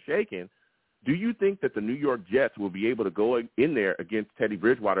moving and shaking. Do you think that the New York Jets will be able to go in there against Teddy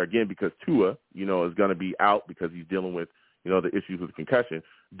Bridgewater again, because Tua, is going to be out because he's dealing with the issues with concussion?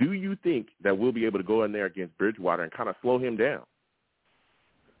 Do you think that we'll be able to go in there against Bridgewater and kind of slow him down?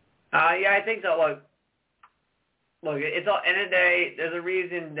 Yeah, I think so. Look, it's all, end of the day, there's a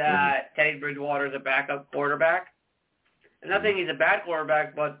reason that Teddy Bridgewater is a backup quarterback. I'm not saying he's a bad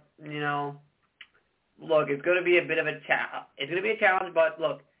quarterback, but, look, it's going to be a bit of a challenge. It's going to be a challenge, but,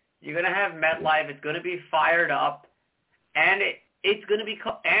 look, you're going to have MetLife. It's going to be fired up, and it's going to be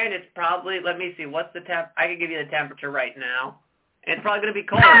and it's probably, let me see, what's the temp? I can give you the temperature right now. And it's probably going to be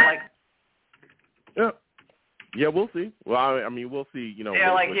cold, Yeah, we'll see. Well, I mean, we'll see.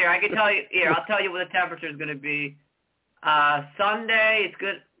 Yeah, here I can tell you. Here, I'll tell you what the temperature is going to be. Sunday, it's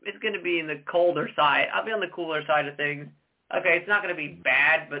good. It's going to be in the colder side. I'll be on the cooler side of things. Okay, it's not going to be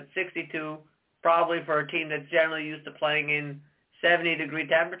bad, but 62 probably for a team that's generally used to playing in 70-degree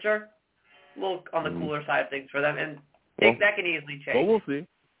temperature. A little on the cooler side of things for them, and that can easily change. Well, we'll see.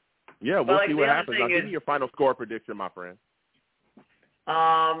 Yeah, we'll see what happens. Now, give me your final score prediction, my friend.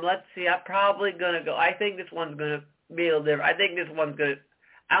 Let's see. I'm probably gonna go. I think this one's gonna be a little different. I think this one's gonna.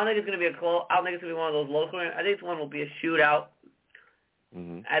 I don't think it's gonna be a close. I don't think it's gonna be one of those low scoring. I think this one will be a shootout.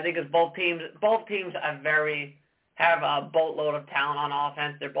 I think it's both teams have a boatload of talent on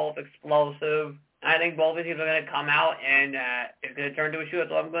offense. They're both explosive. I think both teams are gonna come out and it's gonna turn to a shootout.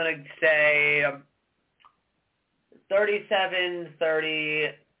 So I'm gonna say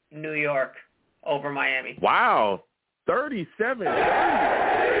 37-30 New York over Miami. Wow. 37.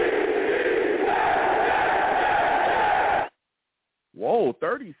 Whoa,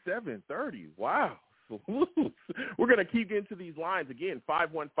 37-30. Wow. We're going to keep getting to these lines again.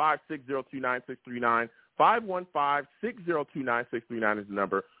 515-602-9639. 515-602-9639 is the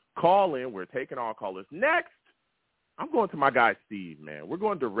number. Call in. We're taking all callers. Next, I'm going to my guy Steve, man. We're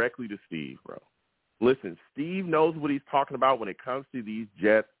going directly to Steve, bro. Listen, Steve knows what he's talking about when it comes to these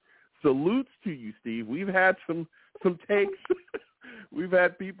Jets. Salutes to you, Steve. We've had some takes. We've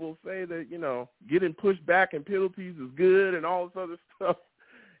had people say that, getting pushed back in penalties is good and all this other stuff.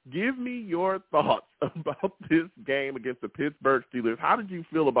 Give me your thoughts about this game against the Pittsburgh Steelers. How did you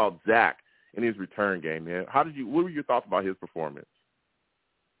feel about Zach in his return game, man? What were your thoughts about his performance?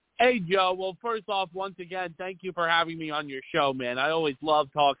 Hey, Joe. Well, first off, once again, thank you for having me on your show, man. I always love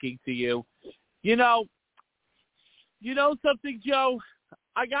talking to you. You know something, Joe?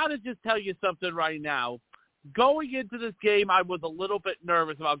 I got to just tell you something right now. Going into this game, I was a little bit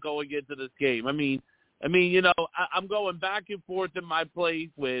nervous about going into this game. I mean, I'm going back and forth in my place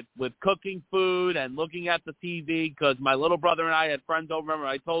with cooking food and looking at the TV because my little brother and I had friends over. Remember,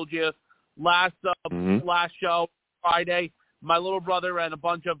 I told you last show, Friday, my little brother and a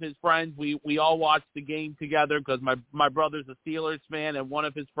bunch of his friends, we all watched the game together because my brother's a Steelers fan and one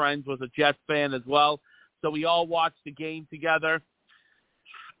of his friends was a Jets fan as well. So we all watched the game together.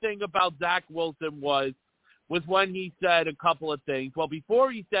 The thing about Zach Wilson was when he said a couple of things. Well,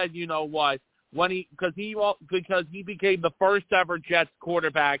 before he said, you know what, because he became the first ever Jets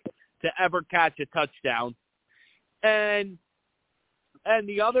quarterback to ever catch a touchdown. And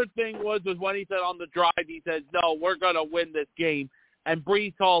the other thing was when he said on the drive, he said, no, we're going to win this game. And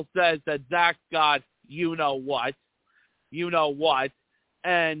Breece Hall says that Zach's got you know what.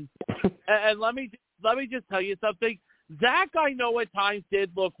 And let me just tell you something. Zach, I know at times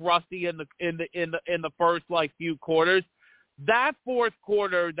did look rusty in the first few quarters. That fourth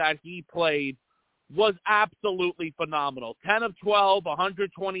quarter that he played was absolutely phenomenal. 10 of 12,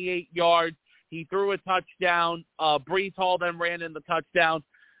 128 yards. He threw a touchdown. Breece Hall then ran in the touchdown.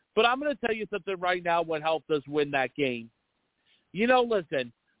 But I'm going to tell you something right now what helped us win that game.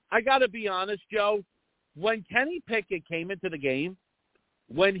 Listen, I got to be honest, Joe. When Kenny Pickett came into the game,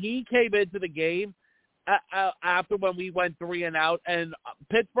 after when we went 3 and out, and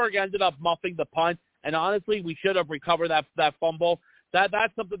Pittsburgh ended up muffing the punt, and honestly, we should have recovered that fumble.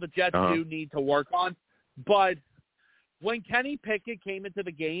 That's something the Jets do need to work on. But when Kenny Pickett came into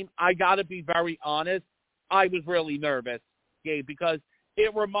the game, I got to be very honest, I was really nervous, Gabe, because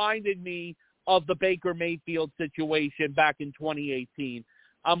it reminded me of the Baker Mayfield situation back in 2018.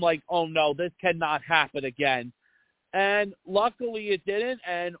 I'm like, oh, no, this cannot happen again. And luckily it didn't,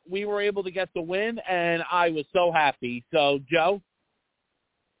 and we were able to get the win, and I was so happy. So, Joe?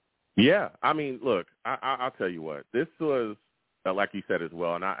 Yeah, I mean, look, I'll tell you what. This was, like you said as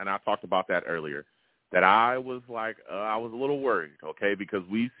well, and I talked about that earlier, that I was I was a little worried, okay, because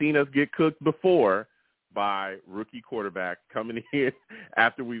we've seen us get cooked before by rookie quarterbacks coming in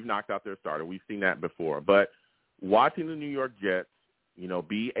after we've knocked out their starter. We've seen that before. But watching the New York Jets,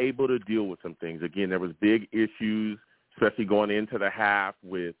 be able to deal with some things. Again, there was big issues, especially going into the half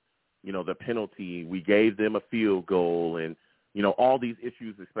with, the penalty. We gave them a field goal and, all these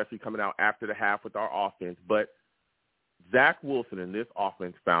issues, especially coming out after the half with our offense. But Zach Wilson in this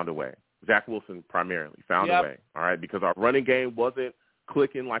offense found a way. Zach Wilson primarily found a way, all right, because our running game wasn't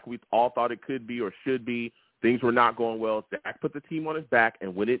clicking like we all thought it could be or should be. Things were not going well. Zach put the team on his back,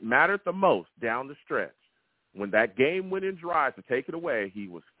 and when it mattered the most down the stretch, when that game went in drive to take it away, he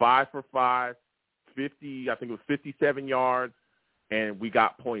was 5 for 5, 50, I think it was 57 yards, and we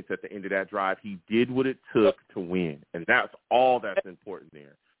got points at the end of that drive. He did what it took to win, and that's all that's important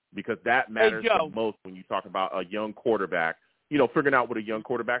there because that matters the most when you talk about a young quarterback, figuring out what a young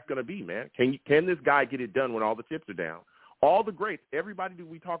quarterback's going to be, man. Can this guy get it done when all the chips are down? All the greats, everybody that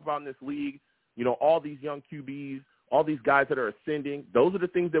we talk about in this league, all these young QBs, all these guys that are ascending, those are the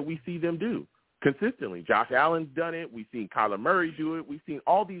things that we see them do consistently. Josh Allen's done it. We've seen Kyler Murray do it. We've seen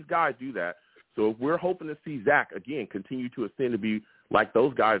all these guys do that. So if we're hoping to see Zach, again, continue to ascend to be like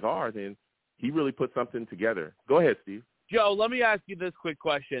those guys are, then he really put something together. Go ahead, Steve. Joe, let me ask you this quick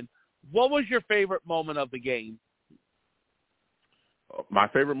question. What was your favorite moment of the game? My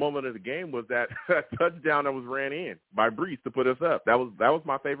favorite moment of the game was that touchdown that was ran in by Breece to put us up. That was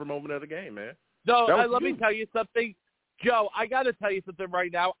my favorite moment of the game, man. No, let me tell you something. Joe, I got to tell you something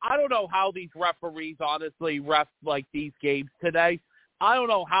right now. I don't know how these referees honestly ref these games today. I don't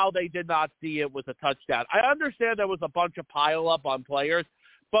know how they did not see it was a touchdown. I understand there was a bunch of pile-up on players,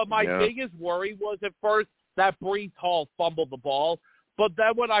 but my biggest worry was at first that Breece Hall fumbled the ball. But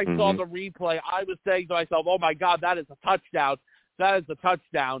then when I saw the replay, I was saying to myself, oh, my God, that is a touchdown. That is a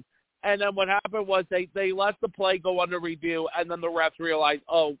touchdown. And then what happened was they let the play go under review, and then the refs realized,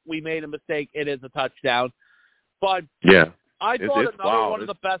 oh, we made a mistake. It is a touchdown. But I thought another one of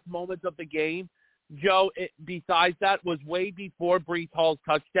the best moments of the game, Joe, besides that, was way before Breece Hall's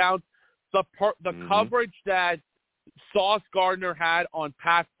touchdown. The coverage that Sauce Gardner had on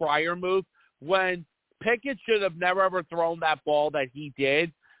Pat Freiermuth when Pickett should have never, ever thrown that ball that he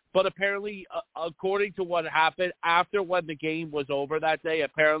did. But apparently, according to what happened after when the game was over that day,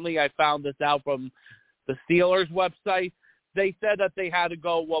 apparently I found this out from the Steelers website, they said that they had to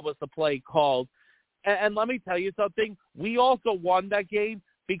go, what was the play called? And let me tell you something. We also won that game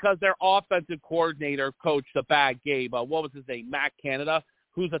because their offensive coordinator coached a bad game. What was his name? Matt Canada,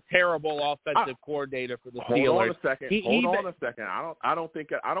 who's a terrible offensive coordinator for the Steelers. Hold on a second. I don't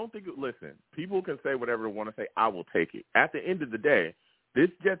think. Listen, people can say whatever they want to say. I will take it. At the end of the day, this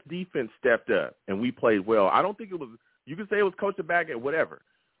Jets defense stepped up and we played well. I don't think it was. You can say it was coached a bad game, whatever.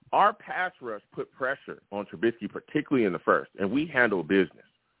 Our pass rush put pressure on Trubisky, particularly in the first, and we handled business.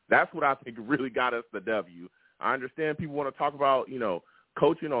 That's what I think really got us the W. I understand people want to talk about,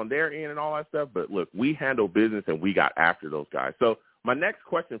 coaching on their end and all that stuff, but look, we handled business and we got after those guys. So my next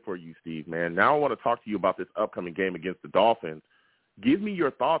question for you, Steve, man, now I want to talk to you about this upcoming game against the Dolphins. Give me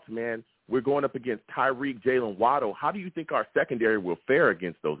your thoughts, man. We're going up against Tyreek, Jalen Waddle. How do you think our secondary will fare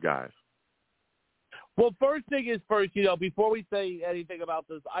against those guys? Well, first thing is first, before we say anything about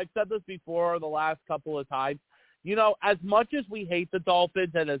this, I've said this before the last couple of times. As much as we hate the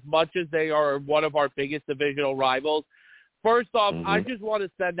Dolphins and as much as they are one of our biggest divisional rivals, first off, I just want to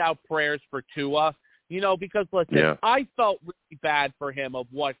send out prayers for Tua, because, listen, I felt really bad for him of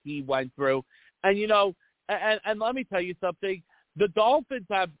what he went through. And, and let me tell you something. The Dolphins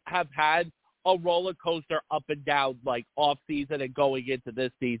have had a roller coaster up and down, like, off season and going into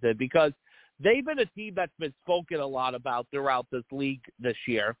this season, because they've been a team that's been spoken a lot about throughout this league this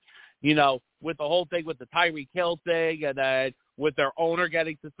year, with the whole thing with the Tyreek Hill thing and then with their owner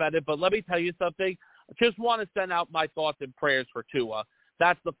getting suspended. But let me tell you something. I just want to send out my thoughts and prayers for Tua.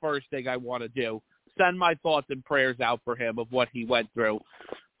 That's the first thing I want to do. Send my thoughts and prayers out for him of what he went through.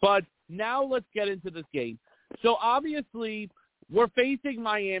 But now let's get into this game. So obviously we're facing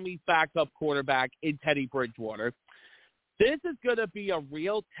Miami's backup quarterback in Teddy Bridgewater. This is going to be a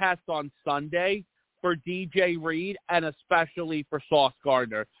real test on Sunday for DJ Reed and especially for Sauce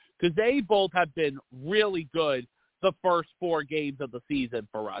Gardner, because they both have been really good the first 4 games of the season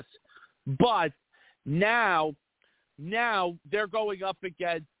for us. But now they're going up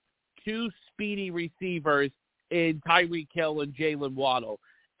against 2 speedy receivers in Tyreek Hill and Jalen Waddle.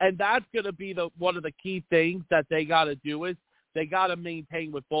 And that's going to be one of the key things that they got to do is they got to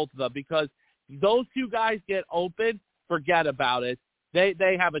maintain with both of them, because those 2 guys get open, forget about it.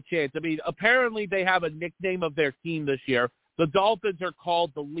 They have a chance. I mean, apparently they have a nickname of their team this year. The Dolphins are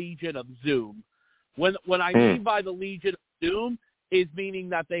called the Legion of Zoom. When I mean by the Legion of Zoom is meaning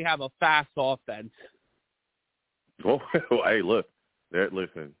that they have a fast offense. Oh, hey, look,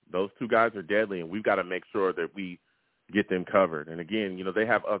 listen, those 2 guys are deadly, and we've got to make sure that we get them covered. And again, they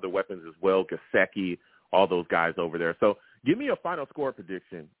have other weapons as well, Gesicki, all those guys over there. So give me a final score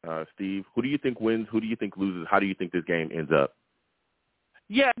prediction, Steve. Who do you think wins? Who do you think loses? How do you think this game ends up?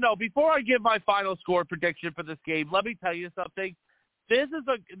 Yeah, no, before I give my final score prediction for this game, let me tell you something. This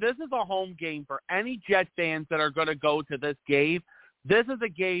is a home game for any Jet fans that are going to go to this game. This is a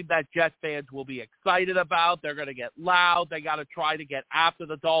game that Jet fans will be excited about. They're going to get loud. They got to try to get after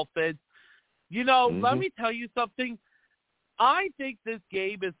the Dolphins. Let me tell you something. I think this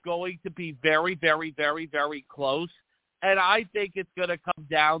game is going to be very, very, very, very close. And I think it's going to come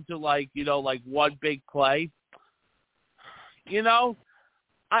down to, like one big play.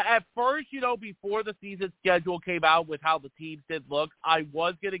 At first, before the season schedule came out with how the teams did look, I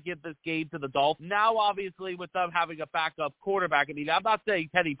was going to give this game to the Dolphins. Now, obviously, with them having a backup quarterback, I mean, I'm not saying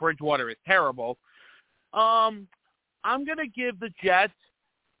Teddy Bridgewater is terrible. I'm going to give the Jets,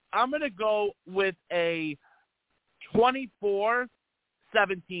 I'm going to go with a 24-17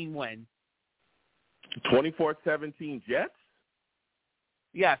 win. 24-17 Jets?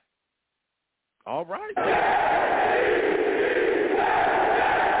 Yes. All right.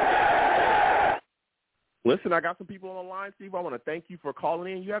 Listen, I got some people on the line, Steve. I want to thank you for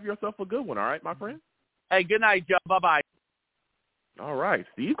calling in. You have yourself a good one, all right, my friend? Hey, good night, Joe. Bye-bye. All right.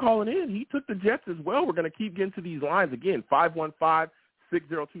 Steve calling in. He took the Jets as well. We're going to keep getting to these lines. Again, 515-602-9639.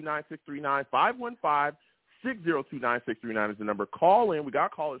 515-602-9639 is the number. Call in. We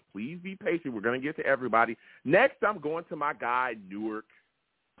got callers. Please be patient. We're going to get to everybody. Next, I'm going to my guy, Newark.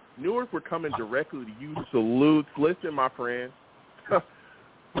 Newark, we're coming directly to you. Salutes. Listen, my friend.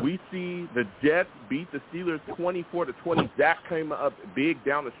 We see the Jets beat the Steelers 24-20. Zach came up big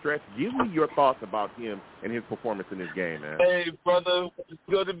down the stretch. Give me your thoughts about him and his performance in this game, man. Hey, brother. It's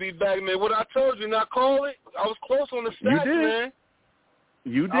good to be back, man. What I told you, not call it. I was close on the stats, man.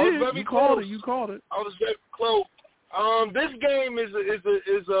 You did. You called it. I was very close. This game is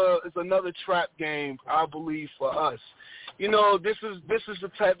another trap game, I believe, for us. This is the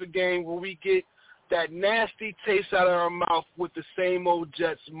type of game where we get that nasty taste out of our mouth with the same old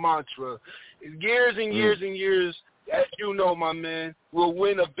Jets mantra. Years and years and years, as you know, my man, we'll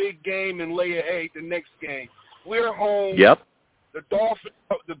win a big game and lay an egg the next game. We're home. Yep. The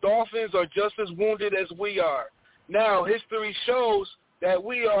Dolphins are just as wounded as we are. Now, history shows that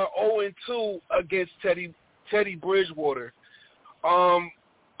we are 0-2 against Teddy Bridgewater.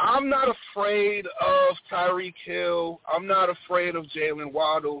 I'm not afraid of Tyreek Hill. I'm not afraid of Jalen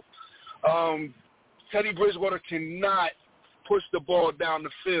Waddle. Teddy Bridgewater cannot push the ball down the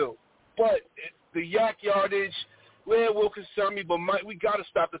field. But the yak yardage, will concern me, but we got to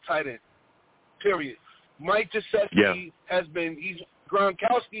stop the tight end, period. Mike Gesicki he's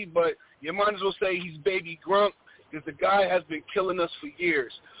Gronkowski, but you might as well say he's baby Gronk because the guy has been killing us for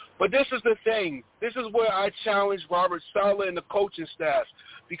years. But this is the thing. This is where I challenge Robert Saleh and the coaching staff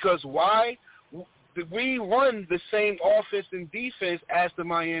because why? We run the same offense and defense as the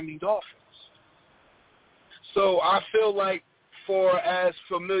Miami Dolphins. So I feel like for as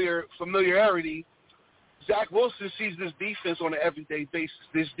familiarity, Zach Wilson sees this defense on an everyday basis.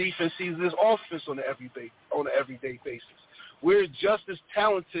 This defense sees this offense on an everyday basis. We're just as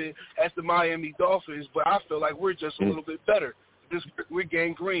talented as the Miami Dolphins, but I feel like we're just a little bit better. We're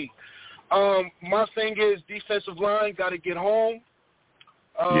gangrene. My thing is defensive line got to get home.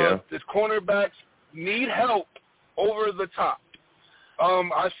 The cornerbacks need help over the top.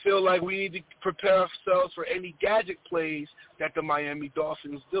 I feel like we need to prepare ourselves for any gadget plays that the Miami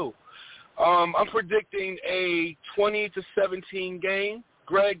Dolphins do. I'm predicting a 20-17 game.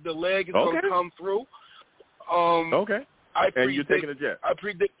 Greg, the leg is going to come through. And you're taking a Jets.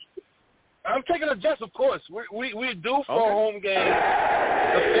 I'm taking a Jets, of course. We're due for a home game.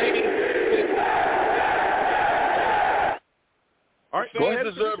 The fans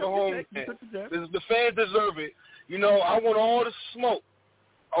deserve a home game. The fans deserve it. You know, I want all the smoke.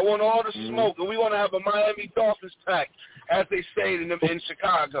 And we want to have a Miami Dolphins pack, as they say in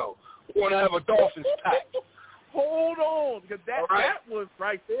Chicago. We want to have a Dolphins pack. Hold on, because that was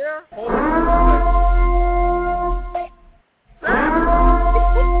right there. Hold on.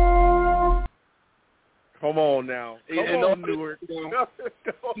 Come on now. Come on, Newark. The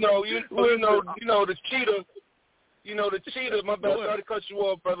cheetah. My bad. Sorry to cut you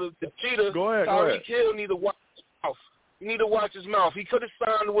off, brother. The cheetah. Go ahead. Tyreek Hill need to watch his mouth. He need to watch his mouth. He could have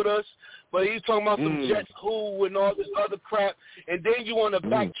signed with us, but he's talking about some Jets who and all this other crap. And then you want to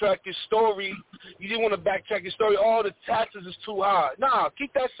backtrack your story. You didn't want to backtrack your story. All the taxes is too high. Nah,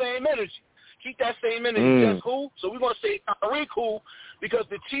 keep that same energy. Jets who? So we're going to say Tyreek who because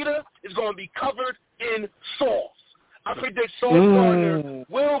the cheetah is going to be covered in sauce. I predict Sauce Gardner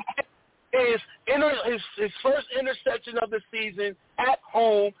will get his first interception of the season at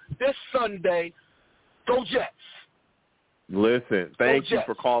home this Sunday. Go Jets. Listen, thank you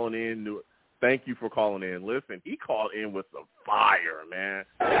for calling in. Thank you for calling in. Listen, he called in with some fire, man.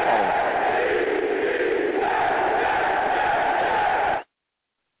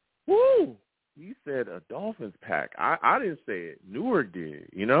 Woo! He said a Dolphins pack. I didn't say it. Newark did,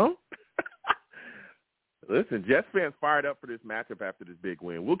 you know? Listen, Jets fans fired up for this matchup after this big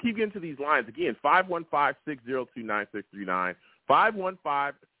win. We'll keep getting to these lines. Again, 515-602-9639.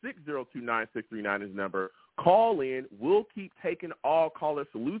 515-602-9639 is the number. Call in. We'll keep taking all callers.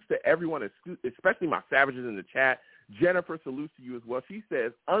 Salutes to everyone, especially my savages in the chat. Jennifer, salutes to you as well. She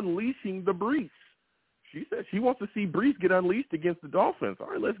says, unleashing the Brees. She says she wants to see Brees get unleashed against the Dolphins. All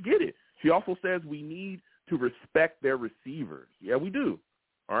right, let's get it. She also says we need to respect their receivers. Yeah, we do.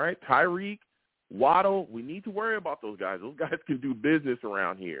 All right, Tyreek, Waddle, we need to worry about those guys. Those guys can do business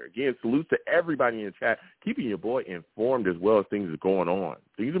around here. Again, salute to everybody in the chat, keeping your boy informed as well as things are going on.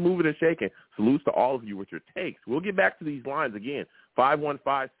 Things are moving and shaking. Salutes to all of you with your takes. We'll get back to these lines again.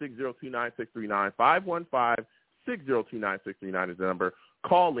 515-602-9639. 515-602-9639 is the number.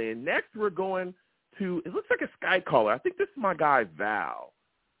 Call in. Next, we're going to, it looks like a Skype caller. I think this is my guy, Val.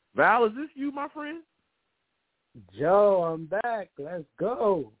 Val, is this you, my friend? Joe, I'm back. Let's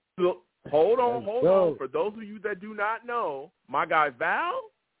go. So, hold on. For those of you that do not know, my guy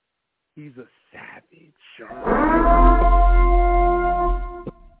Val, he's a savage.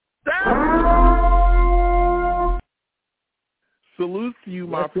 Salute to you,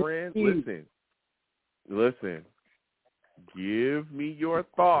 my friend. Listen. Give me your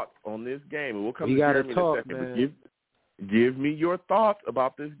thoughts on this game. And we'll come to Jeremy in a second. Man. But give me your thoughts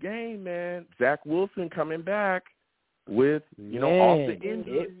about this game, man. Zach Wilson coming back with, off the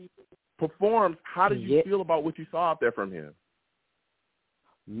injury. Performs. How did you feel about what you saw out there from him?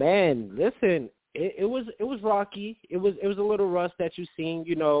 Man, listen, it was rocky. It was a little rust that you seen,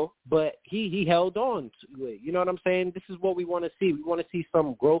 but he held on to it. You know what I'm saying? This is what we want to see. We want to see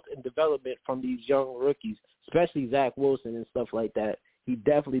some growth and development from these young rookies, especially Zach Wilson and stuff like that. He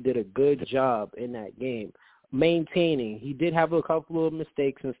definitely did a good job in that game. maintaining. He did have a couple of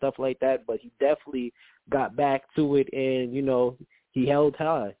mistakes and stuff like that, but he definitely got back to it, and, you know, he held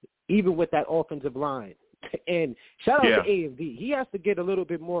high, even with that offensive line. And shout out to A&V. He has to get a little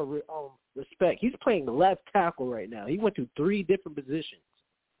bit more respect. He's playing left tackle right now. He went to 3 different positions.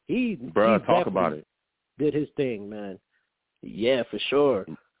 He talk about it. Did his thing, man. Yeah, for sure.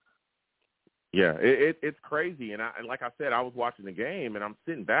 Yeah, it's crazy. And like I said, I was watching the game, and I'm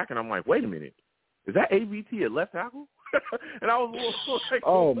sitting back, and I'm like, wait a minute. Is that AVT at left tackle? And I was a little like,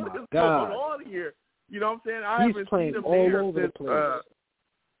 oh, what my is God. going on here? You know what I'm saying? I He's haven't playing seen him all there over since, the place.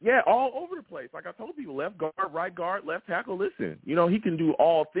 yeah, all over the place. Like I told people, left guard, left tackle. Listen, you know, he can do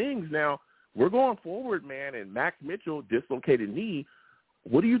all things. Now, we're going forward, man, and Max Mitchell, dislocated knee.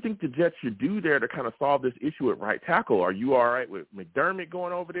 What do you think the Jets should do there to kind of solve this issue at right tackle? Are you all right with McDermott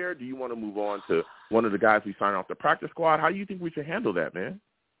going over there? Do you want to move on to one of the guys we signed off the practice squad? How do you think we should handle that, man?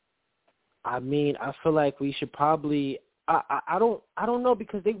 I mean, I feel like we should probably I don't know,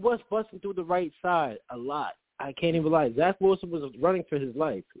 because they was busting through the right side a lot. I can't even lie. Zach Wilson was running for his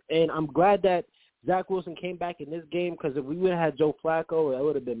life. And I'm glad that Zach Wilson came back in this game, because if we would have had Joe Flacco, it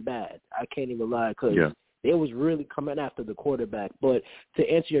would have been bad. I can't even lie, because it was really coming after the quarterback. But to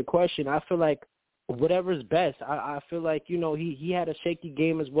answer your question, I feel like whatever's best. I feel like, you know, he had a shaky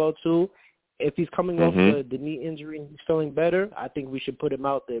game as well, too. If he's coming off the knee injury and he's feeling better, I think we should put him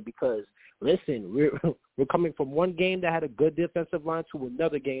out there, because, listen, we're coming from one game that had a good defensive line to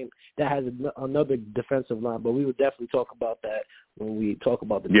another game that has another defensive line. But we will definitely talk about that when we talk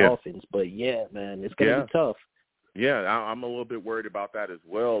about the Dolphins. But, yeah, man, it's going to be tough. Yeah, I'm a little bit worried about that as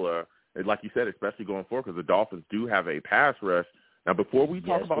well. Like you said, especially going forward, because the Dolphins do have a pass rush. Now, before we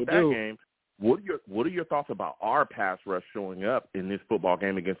talk about that game, what are your thoughts about our pass rush showing up in this football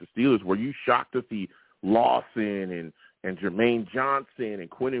game against the Steelers? Were you shocked to see Lawson and Jermaine Johnson and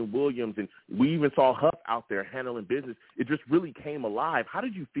Quinnen Williams, and we even saw Huff out there handling business? It just really came alive. How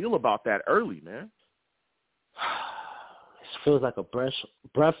did you feel about that early, man? It feels like a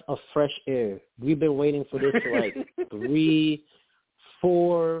breath of fresh air. We've been waiting for this for like 3,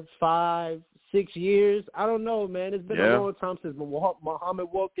 4, 5, 6 years. I don't know, man. It's been a long time since Muhammad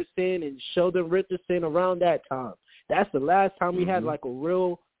Wilkerson and Sheldon Richardson, around that time. That's the last time we had like a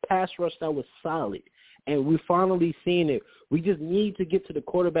real pass rush that was solid. And we finally seen it. We just need to get to the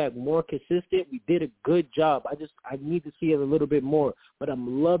quarterback more consistent. We did a good job. I need to see it a little bit more. But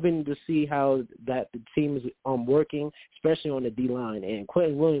I'm loving to see how that the team is working, especially on the D-line. And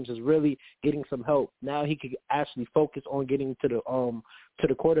Quentin Williams is really getting some help. Now he could actually focus on getting to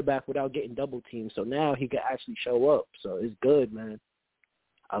the quarterback without getting double teamed. So now he could actually show up. So it's good, man.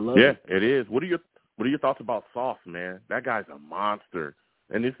 I love it. Yeah, it is. What are your thoughts about Sauce, man? That guy's a monster.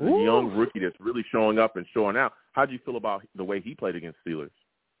 And this is a young rookie that's really showing up and showing out. How do you feel about the way he played against Steelers?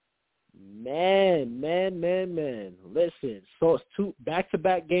 Man. Listen, so it's 2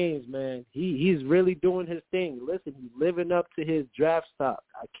 back-to-back games, man. He's really doing his thing. Listen, he's living up to his draft stock.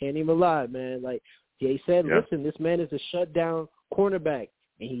 I can't even lie, man. Like he said, listen, this man is a shutdown cornerback.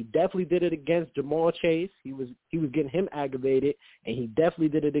 And he definitely did it against Jamal Chase. He was getting him aggravated, and he definitely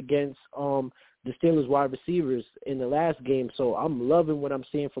did it against the Steelers wide receivers in the last game. So I'm loving what I'm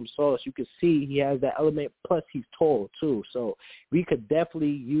seeing from Sauce. You can see he has that element, plus he's tall too. So we could definitely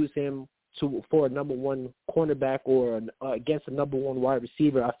use him for a number 1 cornerback or against a number 1 wide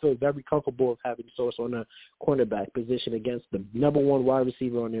receiver. I feel very comfortable with having Sauce on a cornerback position against the number 1 wide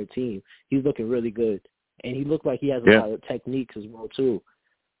receiver on their team. He's looking really good, and he looked like he has a lot of techniques as well too.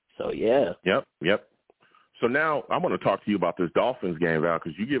 So, yeah. Yep. So now I want to talk to you about this Dolphins game, Val,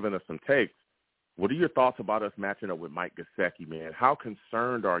 because you've given us some takes. What are your thoughts about us matching up with Mike Gesicki, man? How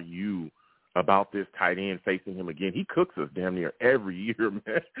concerned are you about this tight end facing him again? He cooks us damn near every year,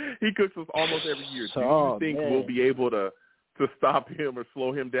 man. He cooks us almost every year. Do you think we'll be able to stop him or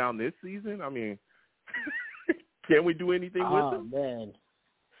slow him down this season? I mean, can we do anything with him? Man.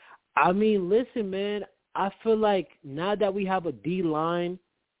 I mean, listen, man, I feel like now that we have a D-line,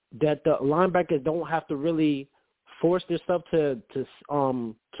 that the linebackers don't have to really force their stuff to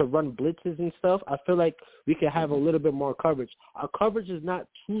run blitzes and stuff. I feel like we could have a little bit more coverage. Our coverage is not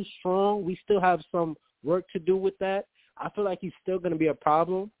too strong. We still have some work to do with that. I feel like he's still going to be a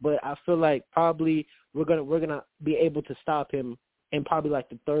problem, but I feel like probably we're gonna be able to stop him in probably like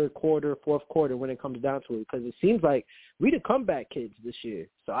the 3rd quarter, 4th quarter when it comes down to it, because it seems like we the comeback kids this year.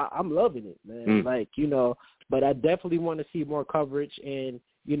 So I'm loving it, man. Like, you know, but I definitely want to see more coverage, and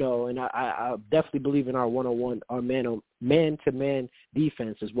you know, and I definitely believe in our one-on-one, our man-to-man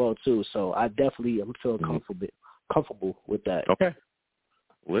defense as well too. So I definitely am feeling comfortable with that. Okay.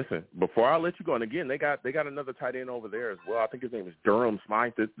 Listen, before I let you go, and again, they got another tight end over there as well. I think his name is Durham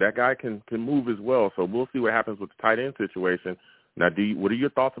Smythe. That guy can move as well. So we'll see what happens with the tight end situation. Now, what are your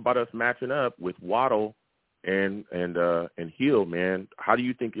thoughts about us matching up with Waddle and Hill, man? How do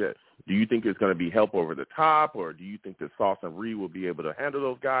you think it? Do you think it's going to be help over the top, or do you think that Sauce and Reed will be able to handle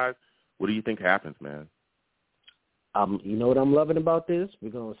those guys? What do you think happens, man? You know what I'm loving about this? We're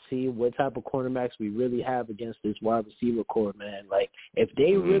going to see what type of cornerbacks we really have against this wide receiver core, man. Like, if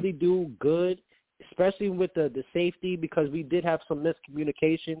they really do good, especially with the safety, because we did have some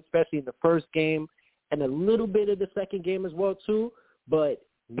miscommunication, especially in the first game and a little bit of the second game as well, too. But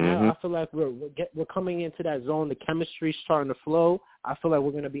now I feel like we're coming into that zone. The chemistry's starting to flow. I feel like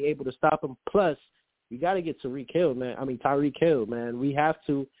we're going to be able to stop them. Plus, we got to get Tyreek Hill, man. We have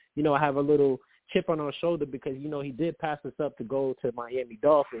to, have a little chip on our shoulder because, he did pass us up to go to Miami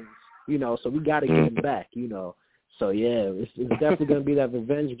Dolphins, so we got to get him back, So, yeah, it's definitely going to be that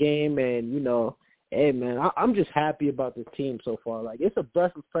revenge game. And, hey, man, I'm just happy about this team so far. Like, it's a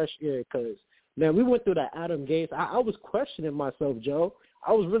breath of fresh air because, man, we went through that Adam Gase. I was questioning myself, Joe.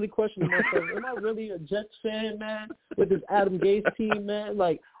 I was really questioning myself. Am I really a Jets fan, man, with this Adam Gase team, man?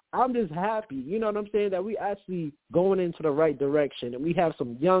 Like, I'm just happy, you know what I'm saying, that we actually going into the right direction. And we have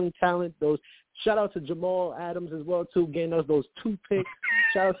some young talent. Shout out to Jamal Adams as well, too, getting us those 2 picks.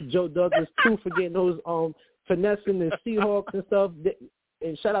 Shout out to Joe Douglas, too, for getting those finessing the Seahawks and stuff.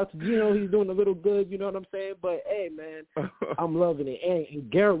 And shout out to Gino. He's doing a little good, you know what I'm saying? But, hey, man, I'm loving it.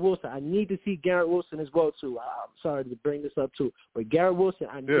 And Garrett Wilson, I need to see Garrett Wilson as well, too. I'm sorry to bring this up, too. But Garrett Wilson,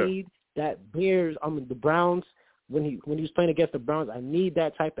 I need that the Browns, when he was playing against the Browns, I need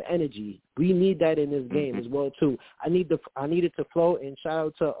that type of energy. We need that in this game as well, too. I need it to flow. And shout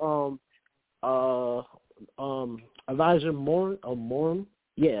out to Elijah Moore.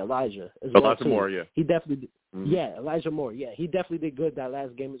 Yeah, Elijah as well, too. Moore, yeah. He definitely Yeah, Elijah Moore. Yeah, he definitely did good that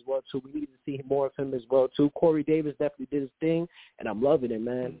last game as well, too. We needed to see more of him as well, too. Corey Davis definitely did his thing, and I'm loving it,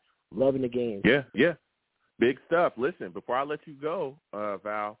 man. Loving the game. Yeah. Big stuff. Listen, before I let you go,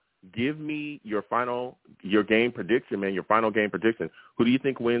 Val, give me your game prediction, man, your final game prediction. Who do you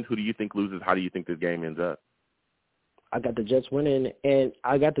think wins? Who do you think loses? How do you think this game ends up? I got the Jets winning, and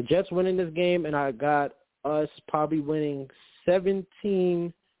I got the Jets winning this game, and I got us probably winning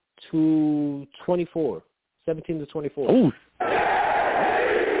 17-24. 17-24. Ooh.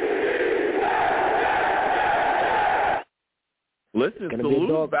 Listen,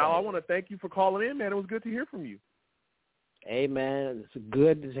 salute, Val. I want to thank you for calling in, man. It was good to hear from you. Hey, man, it's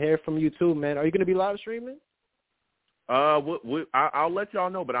good to hear from you too, man. Are you going to be live streaming? I'll let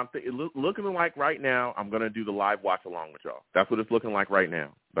y'all know, but I'm looking like right now I'm going to do the live watch along with y'all. That's what it's looking like right now.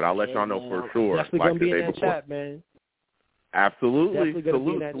 But I'll let y'all know for sure. Definitely going to be in that chat, man. Absolutely. Definitely going to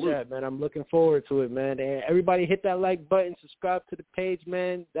be in that chat, man. I'm looking forward to it, man. And everybody hit that like button, subscribe to the page,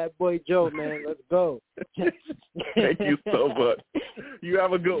 man. That boy Joe, man. Let's go. Thank you so much. You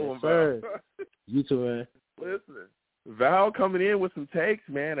have a good one, sir. Val. You too, man. Listen, Val coming in with some takes,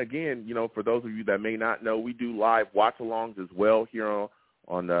 man. Again, for those of you that may not know, we do live watch-alongs as well here on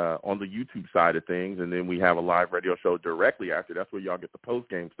the YouTube side of things, and then we have a live radio show directly after. That's where y'all get the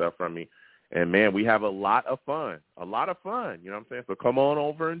post-game stuff from me. And, man, we have a lot of fun, you know what I'm saying? So come on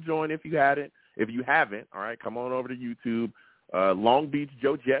over and join if you haven't, all right, come on over to YouTube. Long Beach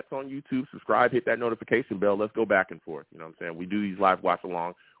Joe Jets on YouTube. Subscribe, hit that notification bell. Let's go back and forth, you know what I'm saying? We do these live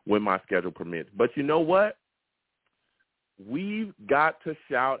watch-alongs when my schedule permits. But you know what? We've got to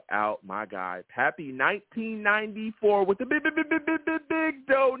shout out my guy, Pappy 1994 with the big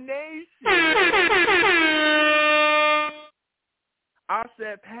donation. I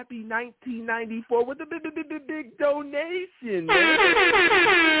said Pappy 1994 with the big donation,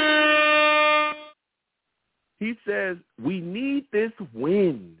 man. He says, we need this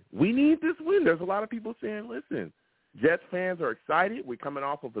win. There's a lot of people saying, listen, Jets fans are excited. We're coming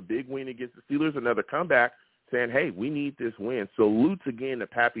off of a big win against the Steelers, another comeback, saying, hey, we need this win. Salutes again to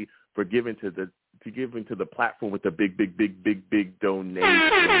Pappy for giving to the platform with the big donation.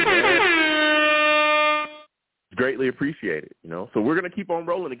 Man. It's greatly appreciated, So we're going to keep on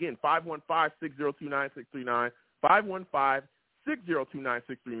rolling. Again, 515-602-9639. 515-602-9639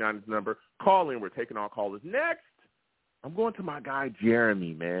 is the number. Call in. We're taking all callers. Next, I'm going to my guy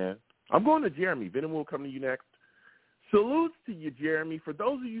Jeremy, man. I'm going to Jeremy. Venom will come to you next. Salutes to you, Jeremy. For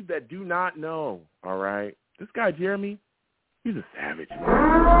those of you that do not know, all right, this guy Jeremy, he's a savage, man.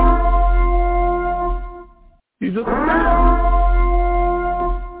 He's a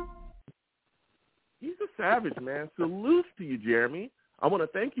savage, man. Salutes to you, Jeremy. I want to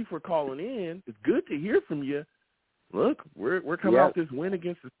thank you for calling in. It's good to hear from you. Look, we're coming off this win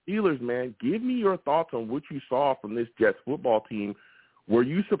against the Steelers, man. Give me your thoughts on what you saw from this Jets football team Were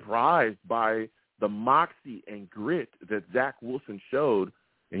you surprised by the moxie and grit that Zach Wilson showed?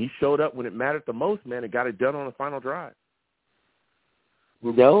 And he showed up when it mattered the most, man, and got it done on the final drive.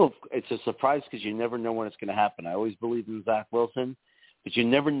 No, it's a surprise because you never know when it's going to happen. I always believe in Zach Wilson, but you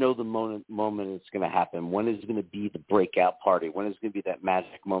never know the moment it's going to happen. When is it going to be the breakout party? When is it going to be that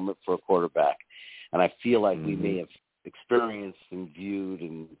magic moment for a quarterback? And I feel like we may have experienced and viewed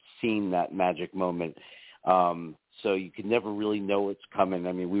and seen that magic moment. So you could never really know what's coming.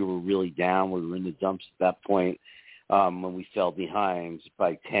 I mean, we were really down. We were in the dumps at that point when we fell behind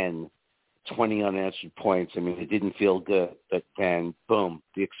by 10, 20 unanswered points. I mean, it didn't feel good, but then, boom,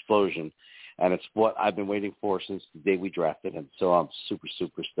 the explosion. And it's what I've been waiting for since the day we drafted him. So I'm super,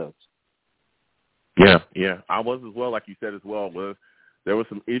 super stoked. Yeah, I was as well, like you said as well. There were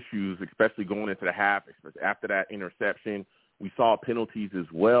some issues, especially going into the half. After that interception, we saw penalties as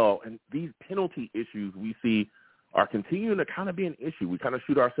well. And these penalty issues we see are continuing to kind of be an issue. We kind of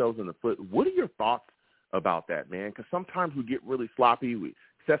shoot ourselves in the foot. What are your thoughts about that, man? Because sometimes we get really sloppy.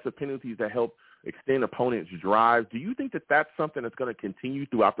 Excessive penalties that help extend opponents' drives. Do you think that that's something that's going to continue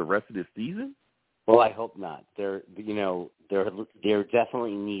throughout the rest of this season? Well, I hope not. There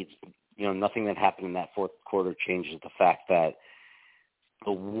definitely needs, nothing that happened in that fourth quarter changes the fact that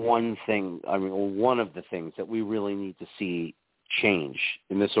one of the things that we really need to see change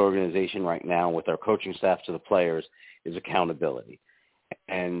in this organization right now with our coaching staff to the players is accountability.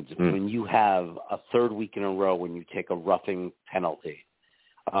 And when you have a third week in a row when you take a roughing penalty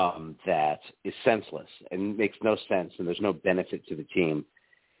that is senseless and makes no sense and there's no benefit to the team,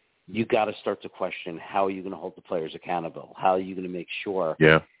 you got to start to question how are you going to hold the players accountable? How are you going to make sure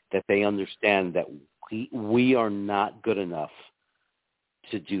that they understand that we are not good enough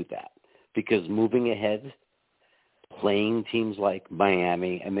to do that? Because moving ahead, playing teams like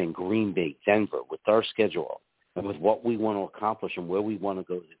Miami and then Green Bay, Denver, with our schedule and with what we want to accomplish and where we want to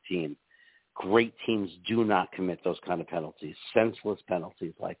go as a team, great teams do not commit those kind of penalties, senseless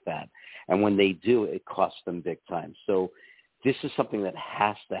penalties like that. And when they do, it costs them big time. So this is something that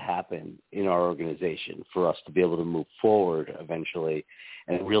has to happen in our organization for us to be able to move forward eventually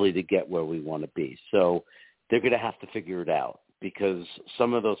and really to get where we want to be. So they're going to have to figure it out because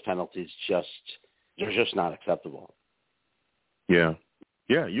some of those penalties they're just not acceptable. Yeah,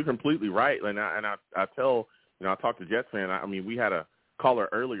 you're completely right. And I tell, I talked to Jets fan. I mean, we had a caller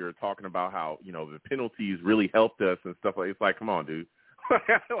earlier talking about how, the penalties really helped us and stuff like that. It's like, come on, dude.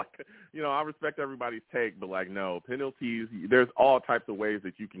 I respect everybody's take, but no, penalties, there's all types of ways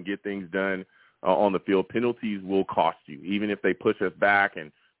that you can get things done on the field. Penalties will cost you. Even if they push us back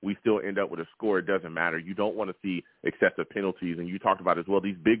and we still end up with a score, it doesn't matter. You don't want to see excessive penalties. And you talked about as well,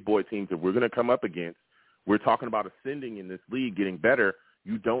 these big boy teams that we're going to come up against, we're talking about ascending in this league, getting better.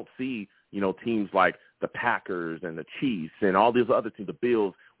 You don't see, teams like the Packers and the Chiefs and all these other teams, the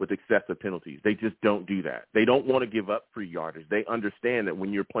Bills, with excessive penalties. They just don't do that. They don't want to give up free yardage. They understand that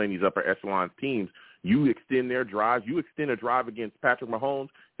when you're playing these upper echelon teams, you extend their drives. You extend a drive against Patrick Mahomes,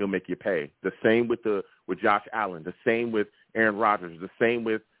 he'll make you pay. The same with Josh Allen. The same with Aaron Rodgers. The same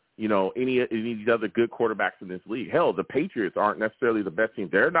with, any of these other good quarterbacks in this league. Hell, the Patriots aren't necessarily the best team.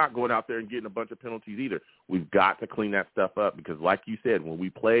 They're not going out there and getting a bunch of penalties either. We've got to clean that stuff up because, like you said, when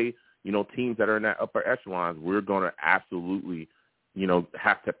we play, teams that are in that upper echelons, we're going to absolutely,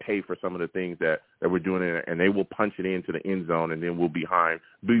 have to pay for some of the things that we're doing, and they will punch it into the end zone, and then we'll be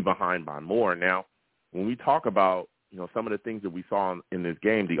behind by more. Now, when we talk about, some of the things that we saw in this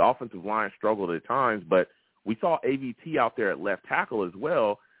game, the offensive line struggled at times, but we saw AVT out there at left tackle as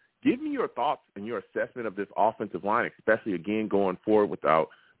well. Give me your thoughts and your assessment of this offensive line, especially, again, going forward without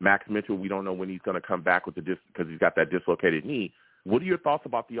Max Mitchell. We don't know when he's going to come back because he's got that dislocated knee. What are your thoughts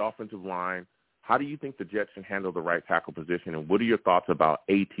about the offensive line? How do you think the Jets can handle the right tackle position? And what are your thoughts about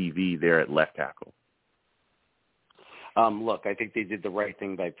ATV there at left tackle? Look, I think they did the right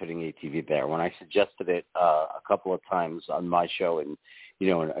thing by putting ATV there. When I suggested it a couple of times on my show and,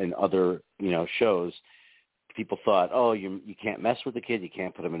 and other, shows, people thought, oh, you can't mess with the kid. You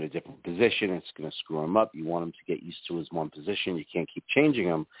can't put him in a different position. It's going to screw him up. You want him to get used to his one position. You can't keep changing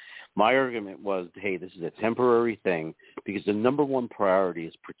him. My argument was, hey, this is a temporary thing because the number one priority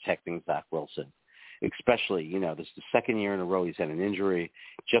is protecting Zach Wilson, especially, this is the second year in a row he's had an injury,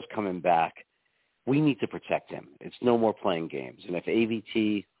 just coming back. We need to protect him. It's no more playing games. And if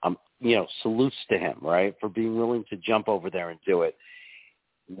AVT, salutes to him, right, for being willing to jump over there and do it,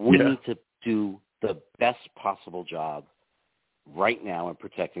 we need to do the best possible job right now in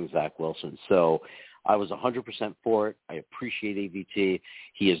protecting Zach Wilson. So I was 100% for it. I appreciate AVT.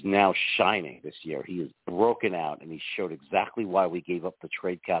 He is now shining this year. He has broken out, and he showed exactly why we gave up the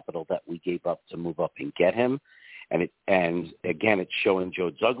trade capital that we gave up to move up and get him. And again, it's showing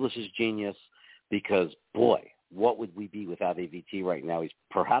Joe Douglas's genius because, boy, what would we be without AVT right now? He's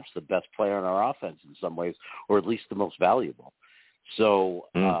perhaps the best player in our offense in some ways, or at least the most valuable. So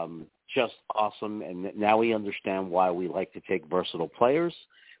just awesome. And now we understand why we like to take versatile players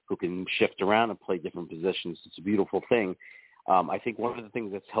who can shift around and play different positions. It's a beautiful thing. I think one of the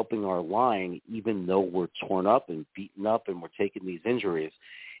things that's helping our line, even though we're torn up and beaten up and we're taking these injuries,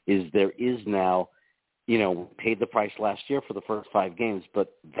 is there is now, we paid the price last year for the first 5 games,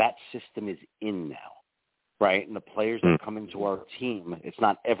 but that system is in now, right? And the players that come into our team, it's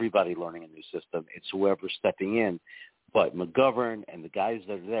not everybody learning a new system. It's whoever's stepping in. But McGovern and the guys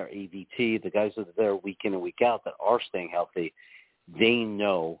that are there, AVT, the guys that are there week in and week out that are staying healthy, they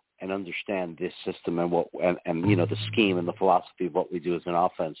know and understand this system and the scheme and the philosophy of what we do as an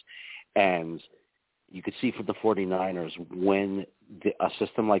offense. And you could see for the 49ers when a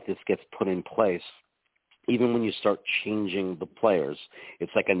system like this gets put in place, even when you start changing the players,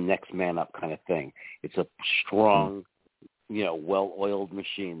 it's like a next man up kind of thing. It's a strong, well-oiled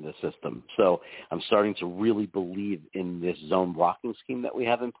machine, the system. So I'm starting to really believe in this zone blocking scheme that we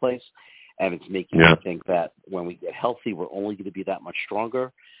have in place. And it's making me think that when we get healthy, we're only going to be that much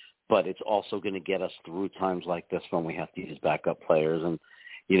stronger. But it's also going to get us through times like this when we have to use backup players. And,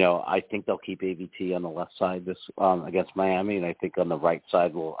 I think they'll keep AVT on the left side this against Miami. And I think on the right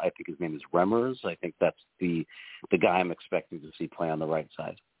side, I think his name is Remmers. I think that's the guy I'm expecting to see play on the right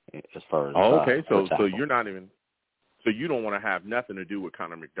side as far as okay. So you're not even – so you don't want to have nothing to do with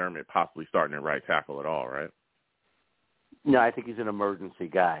Connor McDermott possibly starting at right tackle at all, right? No, I think he's an emergency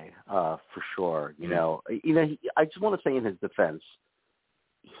guy for sure. I just want to say in his defense,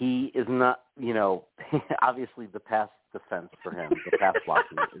 he is not, obviously the pass defense for him, the pass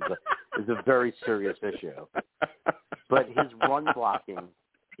blocking is a very serious issue. But his run blocking,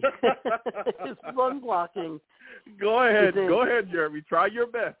 Go ahead, Jeremy. Try your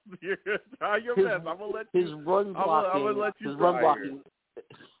best. Try your best. I'm gonna let you. His run blocking. I'm gonna let you.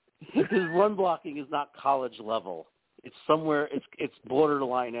 His run blocking is not college level. It's somewhere. It's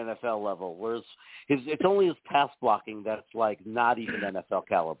borderline NFL level. Whereas it's only his pass blocking that's like not even NFL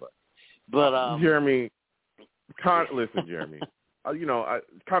caliber. But Jeremy, listen, Jeremy. Connor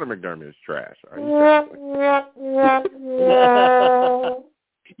McDermott is trash.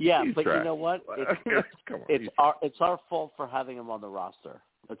 Yeah, he's but trash. You know what? Come on, it's our fault for having him on the roster.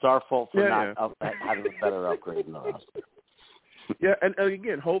 It's our fault for not having a better upgrade in the roster. Yeah, and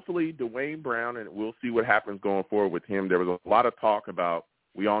again, hopefully Dwayne Brown, and we'll see what happens going forward with him. There was a lot of talk about,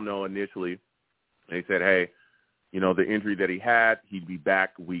 we all know initially, they said, hey, the injury that he had, he'd be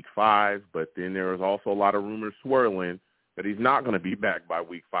back week 5, but then there was also a lot of rumors swirling that he's not going to be back by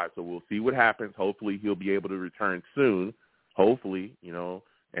week 5, so we'll see what happens. Hopefully he'll be able to return soon, hopefully,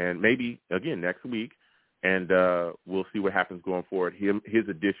 and maybe, again, next week, and we'll see what happens going forward. His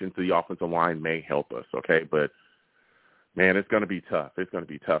addition to the offensive line may help us, okay, but man, it's going to be tough. It's going to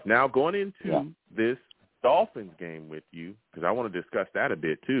be tough. Now, going into this Dolphins game with you, because I want to discuss that a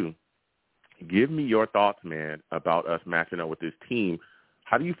bit too, give me your thoughts, man, about us matching up with this team.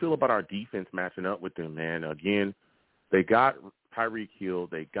 How do you feel about our defense matching up with them, man? Again, they got Tyreek Hill.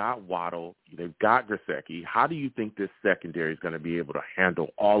 They got Waddle. They've got Gesicki. How do you think this secondary is going to be able to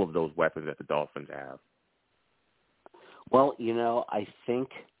handle all of those weapons that the Dolphins have? Well, I think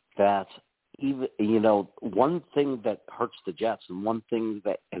that even, one thing that hurts the Jets and one thing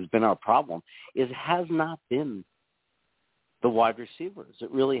that has been our problem is it has not been the wide receivers.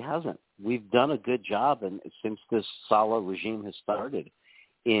 It really hasn't. We've done a good job, and since this Saleh regime has started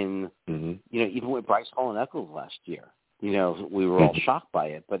in, even with Bryce Hall and Echols last year, we were all shocked by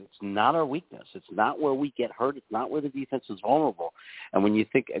it, but it's not our weakness. It's not where we get hurt. It's not where the defense is vulnerable. And when you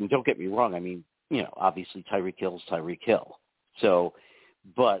think, and don't get me wrong, I mean, obviously Tyreek Hill's Tyreek Hill. So,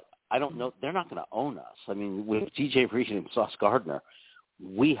 but I don't know. They're not going to own us. I mean, with DJ Reed and Sauce Gardner,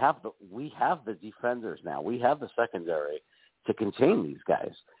 we have the defenders now. We have the secondary to contain these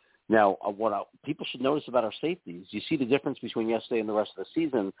guys. Now, what people should notice about our safeties, you see the difference between yesterday and the rest of the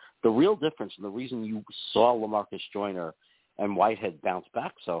season. The real difference, and the reason you saw LaMarcus Joyner and Whitehead bounce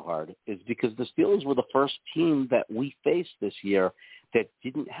back so hard, is because the Steelers were the first team that we faced this year that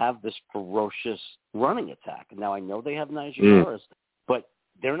didn't have this ferocious running attack. Now, I know they have Najee Harris, but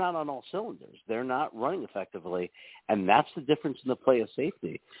they're not on all cylinders. They're not running effectively, and that's the difference in the play of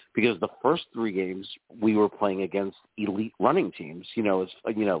safety. Because the first 3 games we were playing against elite running teams, the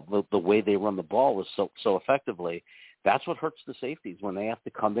way they run the ball was so effectively. That's what hurts the safeties when they have to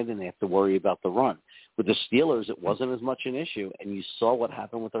come in and they have to worry about the run. With the Steelers, it wasn't as much an issue, and you saw what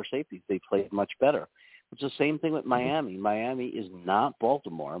happened with our safeties. They played much better. It's the same thing with Miami. Miami is not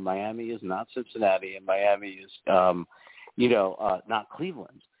Baltimore. Miami is not Cincinnati, and Miami is, not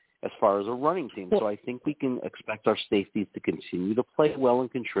Cleveland as far as a running team. So I think we can expect our safeties to continue to play well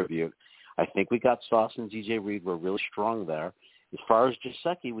and contribute. I think we got Sauce and DJ Reed. We're really strong there. As far as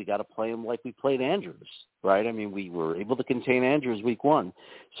Gesicki, we got to play him like we played Andrews, right? I mean, we were able to contain Andrews week 1.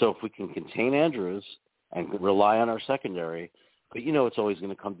 So if we can contain Andrews and rely on our secondary, but, it's always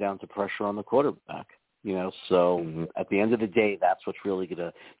going to come down to pressure on the quarterback, So at the end of the day, that's what's really going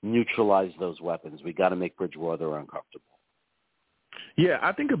to neutralize those weapons. We got to make Bridgewater uncomfortable. Yeah,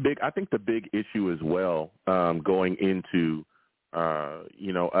 I think the big issue as well going into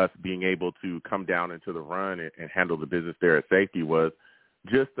us being able to come down into the run and handle the business there at safety was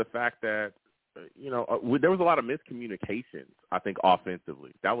just the fact that, there was a lot of miscommunications, I think,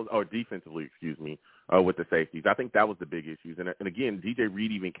 offensively. Defensively, with the safeties. I think that was the big issues. And again, DJ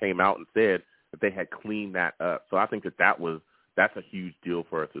Reed even came out and said that they had cleaned that up. So I think that's a huge deal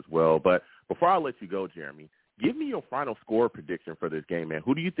for us as well. But before I let you go, Jeremy, give me your final score prediction for this game, man.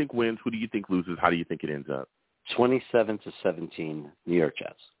 Who do you think wins? Who do you think loses? How do you think it ends up? 27-17, New York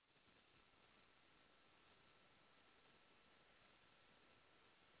Jets.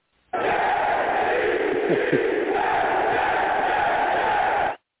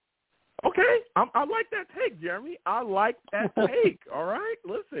 Okay, I like that take, Jeremy. I like that take. All right,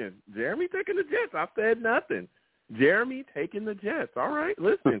 listen, Jeremy taking the Jets. I said nothing. Jeremy taking the Jets. All right,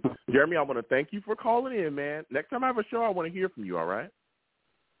 listen, Jeremy, I want to thank you for calling in, man. Next time I have a show, I want to hear from you. All right.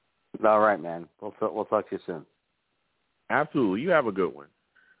 All right, man. We'll talk to you soon. Absolutely. You have a good one.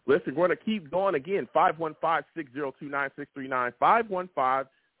 Listen, we're going to keep going again. 515-602-9639.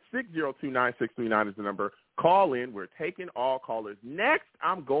 515-602-9639 is the number. Call in. We're taking all callers. Next,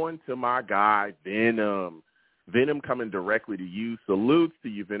 I'm going to my guy, Venom. Venom coming directly to you. Salutes to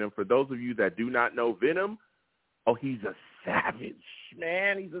you, Venom. For those of you that do not know Venom, he's a savage,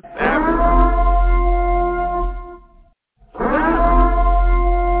 man. He's a savage.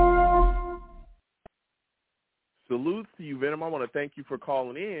 Salutes to you, Venom. I want to thank you for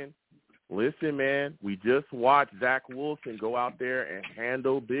calling in. Listen, man, we just watched Zach Wilson go out there and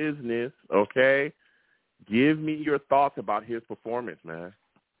handle business, okay? Give me your thoughts about his performance, man.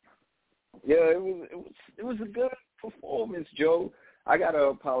 Yeah, it was a good performance, Joe. I got to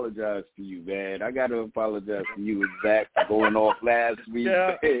apologize to you, man. I got to apologize to you and Zach for going off last week.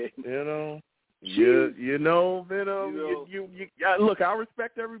 Yeah, Venom. Look, I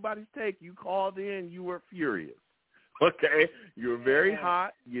respect everybody's take. You called in. You were furious. Okay, you were very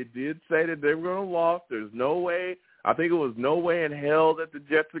hot. You did say that they were going to lose. There's no way. I think it was no way in hell that the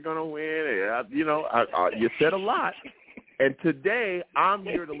Jets are going to win. You said a lot. And today, I'm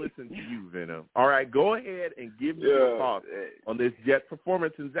here to listen to you, Venom. All right, go ahead and give me your thoughts on this Jets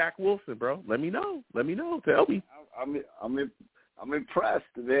performance and Zach Wilson, bro. Let me know. Tell me. I'm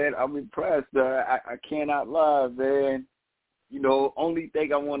impressed, man. I'm impressed. I cannot lie, man. Only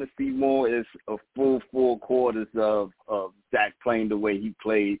thing I want to see more is a full 4 quarters of Zach playing the way he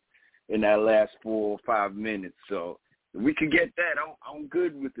played in that last 4 or 5 minutes. So if we can get that, I'm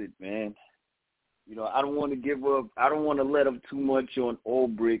good with it, man. I don't want to give up. I don't want to let up too much on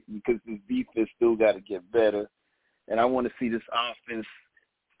Ulbrich because this defense still got to get better. And I want to see this offense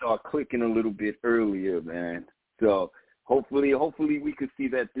start clicking a little bit earlier, man. So hopefully we can see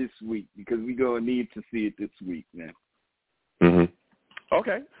that this week because we're going to need to see it this week, man. Mm-hmm.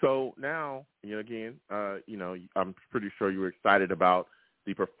 Okay, so now, again, I'm pretty sure you were excited about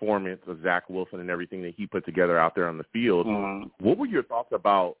the performance of Zach Wilson and everything that he put together out there on the field. Mm-hmm. What were your thoughts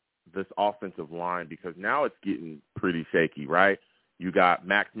about this offensive line? Because now it's getting pretty shaky, right? You got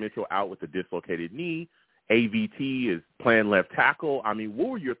Max Mitchell out with a dislocated knee. AVT is playing left tackle. I mean, what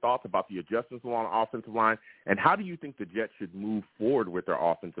were your thoughts about the adjustments along the offensive line, and how do you think the Jets should move forward with their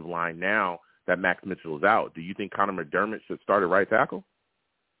offensive line now that Max Mitchell is out? Do you think Connor McDermott should start at right tackle?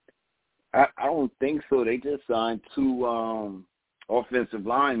 I don't think so. They just signed 2 offensive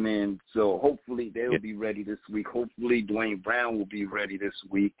linemen, so hopefully they'll be ready this week. Hopefully Dwayne Brown will be ready this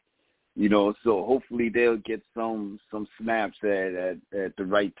week. So hopefully they'll get some snaps at the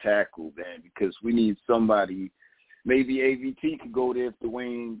right tackle, man, because we need somebody. Maybe AVT could go there if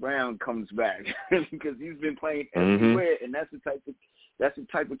Dwayne Brown comes back because he's been playing everywhere, and that's the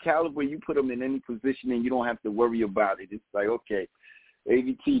type of caliber you put him in any position and you don't have to worry about it. It's like, okay,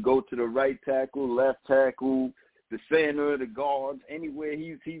 AVT, go to the right tackle, left tackle, the center, the guards, anywhere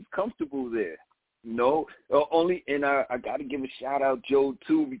he's comfortable there. And I got to give a shout out Joe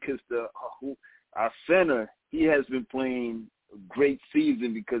too because our center, he has been playing a great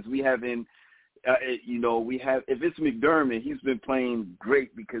season because we haven't we have, if it's McDermott, he's been playing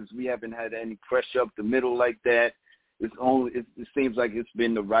great because we haven't had any pressure up the middle like that. It seems like it's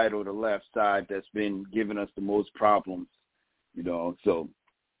been the right or the left side that's been giving us the most problems, So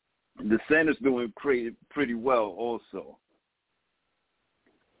the center's doing pretty well also.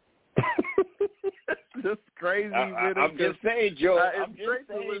 It's just crazy. I'm just saying, Joe.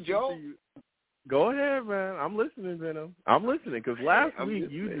 Go ahead, man. I'm listening, Venom. I'm listening because last week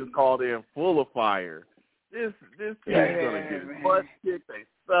you just called in full of fire. This team's gonna get butt kicked. They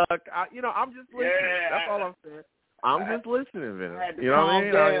suck. I'm just listening. Yeah. That's all I'm saying. I'm just listening, Venom. I had to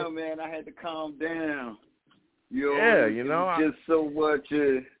calm down, man. I had to calm down. Just so much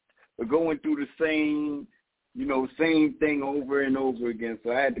going through the same, same thing over and over again.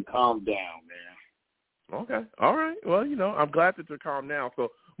 So I had to calm down, man. Okay. All right. Well, I'm glad that you're calm now.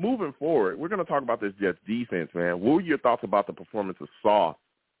 So moving forward, we're going to talk about this Jets defense, man. What were your thoughts about the performance of Sauce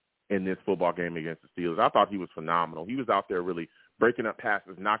in this football game against the Steelers? I thought he was phenomenal. He was out there really breaking up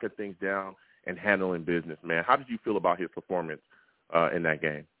passes, knocking things down, and handling business, man. How did you feel about his performance in that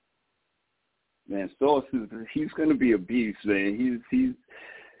game? Man, Sauce he's going to be a beast, man.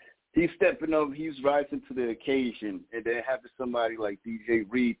 He's stepping up. He's rising to the occasion, and then having somebody like DJ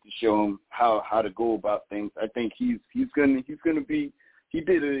Reed to show him how to go about things. I think he's going to be. He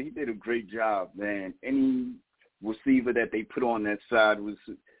did a great job, man. Any receiver that they put on that side was,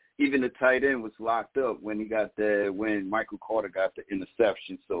 even the tight end was locked up when Michael Carter got the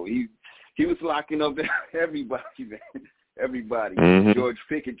interception. So he was locking up everybody, man. Everybody. Mm-hmm. George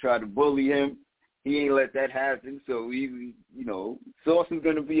Pickett tried to bully him. He ain't let that happen. So Sauce is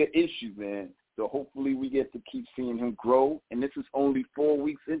going to be an issue, man. So hopefully we get to keep seeing him grow. And this is only 4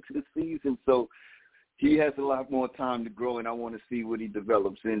 weeks into the season, so he has a lot more time to grow, and I want to see what he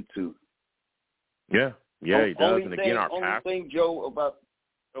develops into. Yeah, he does. And again, our only thing, Joe,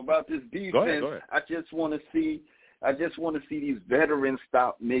 about this defense, go ahead. I just want to see these veterans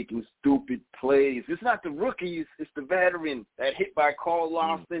stop making stupid plays. It's not the rookies, it's the veterans. That hit by Carl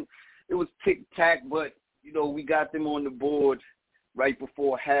Lawson, it was tic-tac, but, we got them on the board right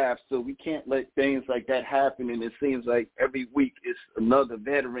before half, so we can't let things like that happen, and it seems like every week it's another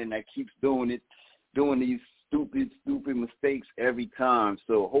veteran that keeps doing these stupid mistakes every time.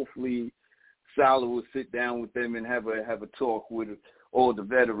 So hopefully Saleh will sit down with them and have a talk with all the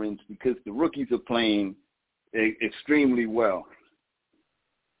veterans, because the rookies are playing extremely well.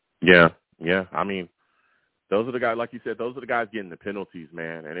 Yeah. I mean, those are the guys, like you said, those are the guys getting the penalties,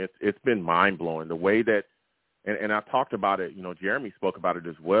 man. And it's been mind-blowing. The way that, and I talked about it, Jeremy spoke about it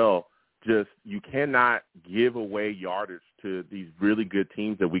as well, just you cannot give away yardage to these really good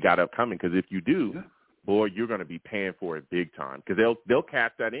teams that we got upcoming, because if you do, boy, you're going to be paying for it big time, because they'll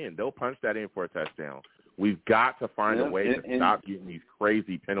catch that in. They'll punch that in for a touchdown. We've got to find a way to stop getting these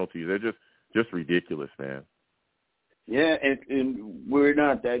crazy penalties. They're just ridiculous, man. Yeah, and we're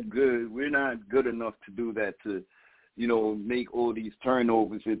not that good. We're not good enough to do that, to, make all these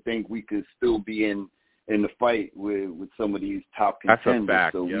turnovers and think we could still be in the fight with some of these top contenders. That's a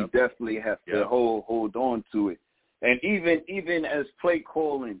fact. So we definitely have to hold on to it. And even as play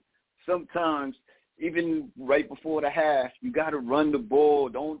calling, sometimes even right before the half, you got to run the ball.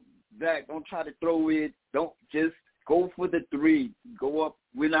 Don't try to throw it. Don't just go for the three. Go up.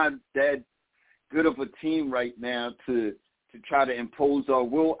 We're not that good of a team right now to try to impose our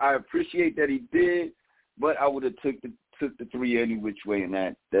will. I appreciate that he did, but I would have took the three any which way in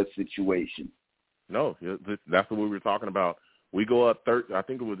that situation. No, that's what we were talking about. We go up, I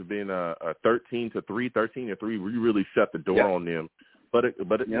think it would have been a 13-3. We really shut the door on them. But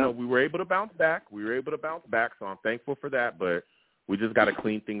we were able to bounce back. So I'm thankful for that. But we just got to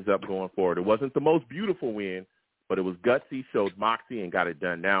clean things up going forward. It wasn't the most beautiful win, but it was gutsy, showed moxie, and got it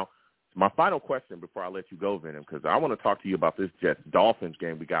done. Now, my final question before I let you go, Venom, because I want to talk to you about this Jets-Dolphins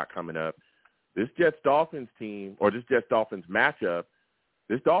game we got coming up. This Jets-Dolphins team, or this Jets-Dolphins matchup,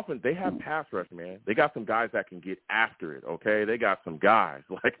 this Dolphins, they have pass rush, man. They got some guys that can get after it, okay? They got some guys.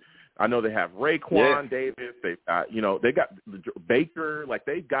 Like, I know they have Raekwon Davis. They've got, they got Baker. Like,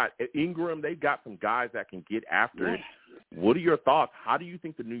 they've got Ingram. They've got some guys that can get after it. What are your thoughts? How do you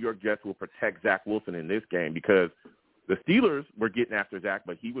think the New York Jets will protect Zach Wilson in this game? Because the Steelers were getting after Zach,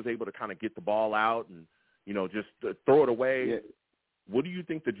 but he was able to kind of get the ball out and, just throw it away. Yeah. What do you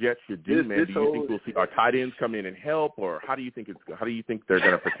think the Jets should do, man? Do you think we'll see our tight ends come in and help, or how do you think they're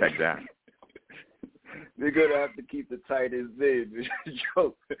going to protect that? They're going to have to keep the tight ends in.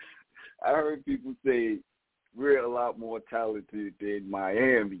 I heard people say we're a lot more talented than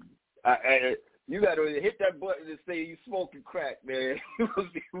Miami. You got to hit that button and say you smoking crack, man.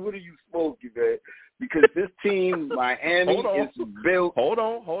 What are you smoking, man? Because this team, Miami, is built. Hold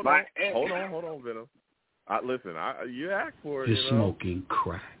on, Venom. Listen, you asked for it. You're smoking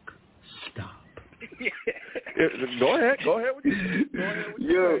crack. Stop. Go ahead. What you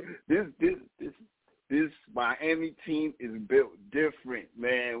This Miami team is built different,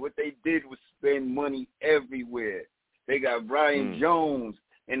 man. What they did was spend money everywhere. They got Brian Jones,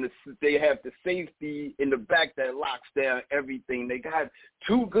 and they have the safety in the back that locks down everything. They got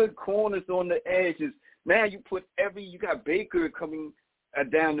 2 good corners on the edges. Man, you got Baker coming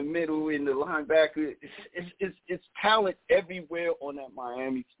down the middle in the linebacker. It's talent everywhere on that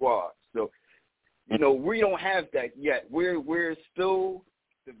Miami squad. So, we don't have that yet. We're still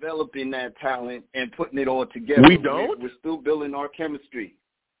developing that talent and putting it all together. We don't? We're still building our chemistry.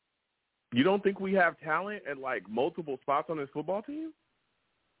 You don't think we have talent at, multiple spots on this football team?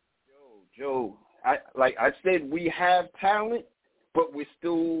 Joe, I said, we have talent, but we're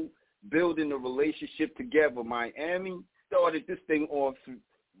still building a relationship together. Miami started this thing off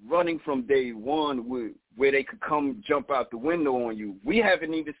running from day one where they could come jump out the window on you. We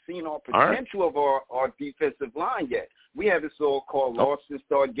haven't even seen our potential of our defensive line yet. We haven't saw Carl Lawson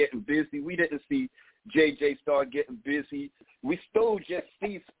start getting busy. We didn't see JJ start getting busy. We still just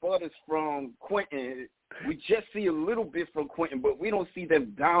see sputters from Quentin. We just see a little bit from Quentin, but we don't see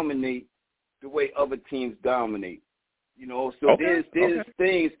them dominate the way other teams dominate. So there's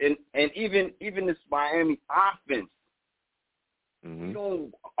things, and even this Miami offense,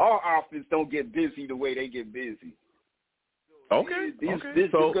 our offense don't get busy the way they get busy. So this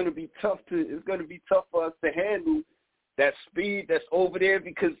is going to be tough. It's going to be tough for us to handle that speed that's over there,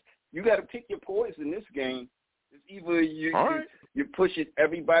 because you got to pick your poison in this game. It's either you're pushing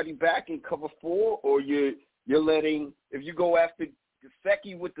everybody back in cover 4, or you're letting, if you go after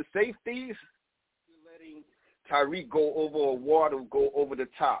Gesicki with the safeties, you're letting Tyreek go over, or Waddle go over the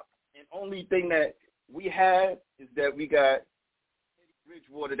top. And only thing that we have is that we got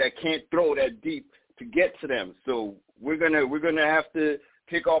Bridgewater that can't throw that deep to get to them. So we're gonna have to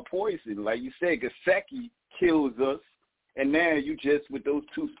pick our poison. Like you said, Gesicki kills us, and now you just, with those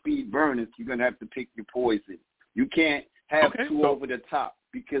 2 speed burners, you're gonna have to pick your poison. You can't have 2 over the top,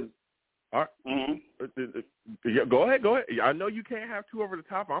 because. All right. Yeah, go ahead. I know you can't have 2 over the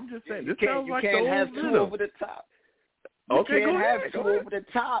top. I'm just saying, this sounds like you can't have 2 over the top. You can't have 2 over the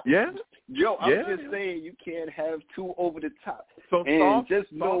top. Yeah. Joe, I'm just saying you can't have 2 over the top. So and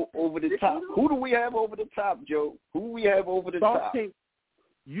just know over the top. Who do we have over the top, Joe? Who do we have over the top?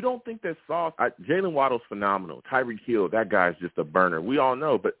 You don't think that Sauce – Jalen Waddle's phenomenal. Tyreek Hill, that guy's just a burner. We all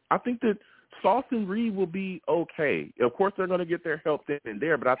know. But I think that Sauce and Reed will be okay. Of course, they're going to get their help then and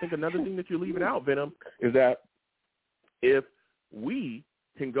there. But I think another thing that you're leaving out, Venom, is that if we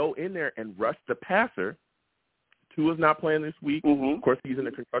can go in there and rush the passer – Tua's not playing this week. Of course, he's in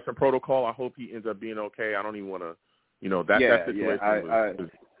the concussion protocol. I hope he ends up being okay. I don't even want to, that situation was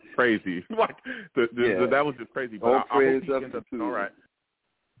crazy. That was just crazy. But I hope he ends up being all right.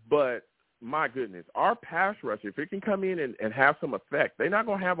 But, my goodness, our pass rush, if it can come in and have some effect, they're not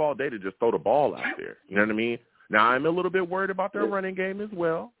going to have all day to just throw the ball out there. You know what I mean? Now, I'm a little bit worried about their running game as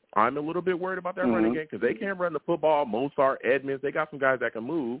well. I'm a little bit worried about their running game, because they can't run the football. Mozart, Edmonds, they got some guys that can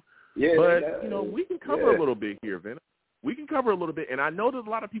move. Yeah, but, we can cover a little bit here, Venom. We can cover a little bit. And I know there's a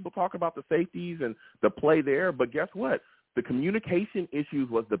lot of people talk about the safeties and the play there, but guess what? The communication issues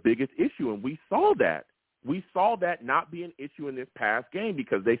was the biggest issue, and we saw that. We saw that not be an issue in this past game,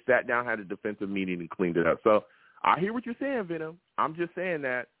 because they sat down, had a defensive meeting, and cleaned it up. So I hear what you're saying, Venom. I'm just saying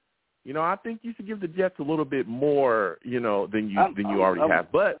that, I think you should give the Jets a little bit more, than you already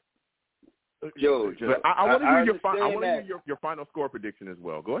have. But Joe, I want to hear your final score prediction as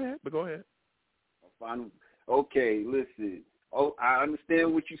well. Go ahead. Okay, listen. I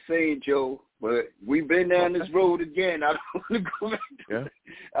understand what you're saying, Joe, but we've been down this road again. I don't want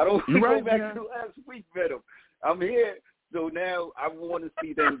to go back to last week, Venom. I'm here, so now I want to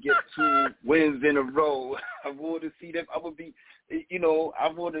see them get 2 wins in a row. I want to see them. I would be, I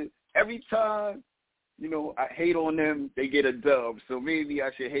want to, every time, I hate on them, they get a dub. So maybe I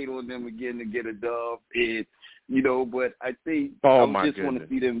should hate on them again to get a dub. But I think I just want to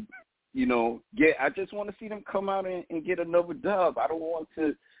see them, I just want to see them come out and get another dub. I don't want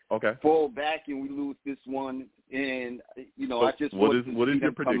to fall back and we lose this one. And, I just want to see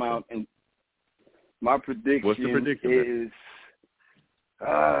them come out. And my prediction, what's the prediction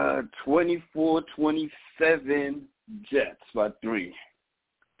is 24-27 Jets by 3.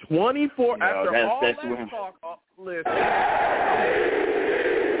 24 after all that talk.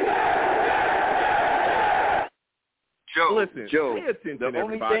 Joe, listen, Joe, pay attention, the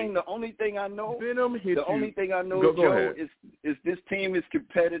everybody. only thing I know, Venom hit the you. only thing I know, Go Joe, ahead. is this team is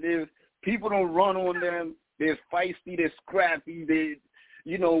competitive. People don't run on them. They're feisty. They're scrappy.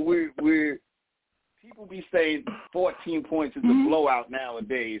 We're people be saying 14 points is a blowout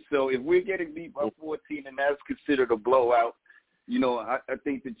nowadays. So if we're getting beat by 14 and that's considered a blowout, I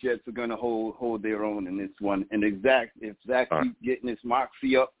think the Jets are going to hold their own in this one. And if Zach keeps getting his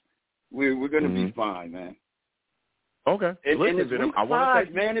moxie up, we're going to be fine, man. Okay. And listen, it's Venom, week I want 5,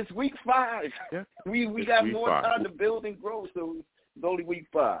 to say, man. It's week 5. Yeah. We got week more 5. time to build and grow, so it's only week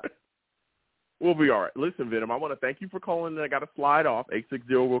 5. We'll be all right. Listen, Venom, I want to thank you for calling. I got to slide off.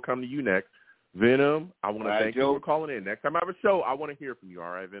 860 will come to you next. Venom, I want to thank you for calling in. Next time I have a show, I want to hear from you.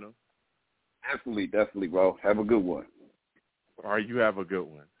 All right, Venom? Definitely, bro. Have a good one. All right, you have a good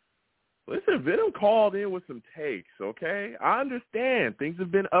one. Listen, Venom called in with some takes, okay? I understand. Things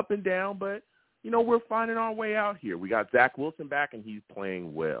have been up and down, but, we're finding our way out here. We got Zach Wilson back, and he's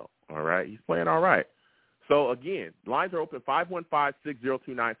playing well, all right? He's playing all right. So, again, lines are open,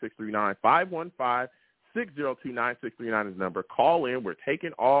 515-602-9639. 515-602-9639 is the number. Call in. We're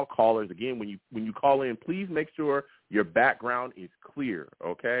taking all callers. Again, when you call in, please make sure your background is clear,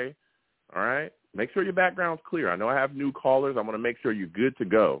 okay? All right? Make sure your background's clear. I know I have new callers. I want to make sure you're good to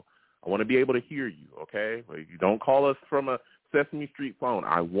go. I want to be able to hear you, okay? You don't call us from a Sesame Street phone.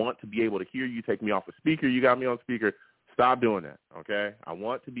 I want to be able to hear you. Take me off a speaker. You got me on speaker. Stop doing that, okay? I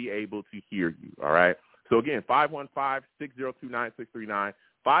want to be able to hear you, all right? So, again, 515-602-9639.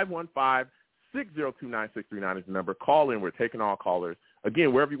 515-602-9639 is the number. Call in. We're taking all callers.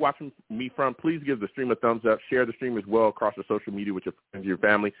 Again, wherever you're watching me from, please give the stream a thumbs up. Share the stream as well across your social media with your friends and your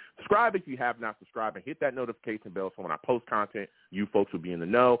family. Subscribe if you have not subscribed, and hit that notification bell so when I post content, you folks will be in the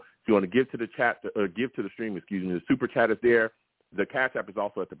know. If you want to give to the stream, the super chat is there. The Cash App is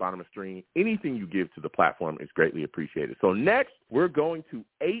also at the bottom of the screen. Anything you give to the platform is greatly appreciated. So next, we're going to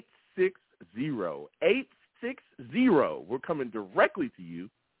 860. 860. We're coming directly to you.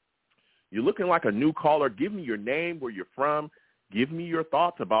 You're looking like a new caller. Give me your name, where you're from. Give me your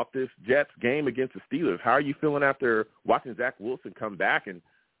thoughts about this Jets game against the Steelers. How are you feeling after watching Zach Wilson come back and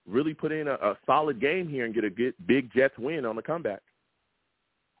really put in a solid game here and get a good big Jets win on the comeback?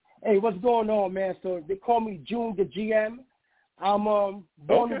 Hey, what's going on, man? So they call me June the GM. I'm born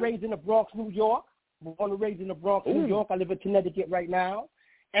and raised in the Bronx, New York. New York. I live in Connecticut right now.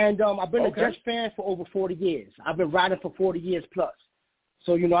 And I've been a Jets fan for over 40 years. I've been riding for 40 years plus.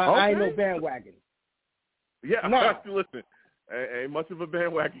 So, I ain't no bandwagon. Yeah, now, listen, ain't much of a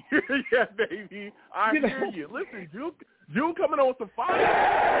bandwagon here. Yeah, baby. I hear you. Listen, June coming on some fire.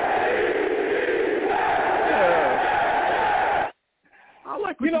 Yeah. I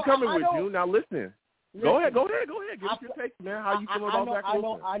like what you're coming with, June. Now, listen. Go ahead. Give us your take, man. How you feeling about Zach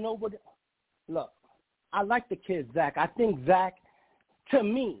Wilson? Look, I like the kid, Zach. I think Zach, to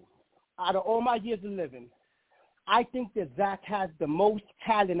me, out of all my years of living, I think that Zach has the most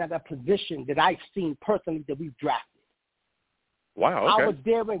talent at a position that I've seen personally that we've drafted. Wow, okay. I was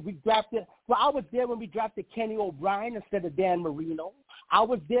there when we drafted Kenny O'Brien instead of Dan Marino. I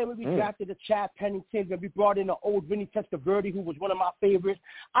was there when we drafted the Chad Pennington, when we brought in the old Vinny Testaverde, who was one of my favorites.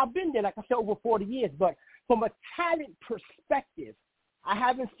 I've been there, like I said, over 40 years. But from a talent perspective, I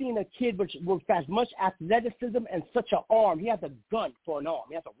haven't seen a kid with as much athleticism and such an arm. He has a gun for an arm.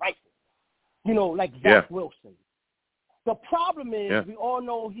 He has a rifle, like Zach Wilson. The problem is we all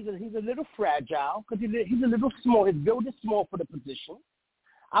know he's a little fragile because he's a little small. His build is small for the position.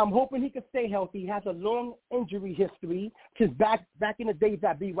 I'm hoping he can stay healthy. He has a long injury history since back in the days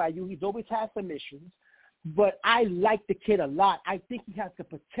at BYU. He's always had some issues. But I like the kid a lot. I think he has the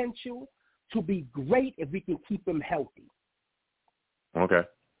potential to be great if we can keep him healthy. Okay.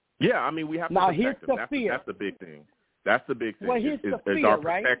 Yeah, I mean, we have to protect him. That's the big thing. That's the big thing. Well, here's the fear, our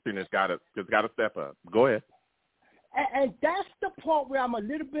right? protection has got to step up. Go ahead. And that's the part where I'm a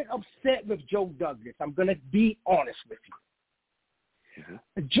little bit upset with Joe Douglas. I'm going to be honest with you.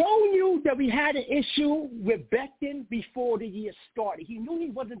 Mm-hmm. Joe knew that we had an issue with Becton before the year started. He knew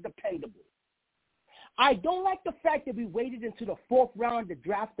he wasn't dependable. I don't like the fact that we waited until the 4th round to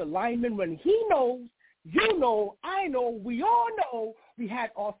draft the lineman when he knows, you know, I know, we all know we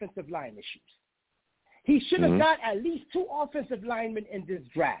had offensive line issues. He should have got at least 2 offensive linemen in this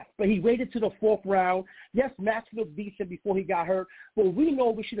draft, but he waited to the 4th round. Yes, Max looked decent before he got hurt, but we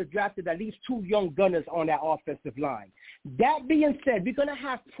know we should have drafted at least 2 young gunners on that offensive line. That being said, we're going to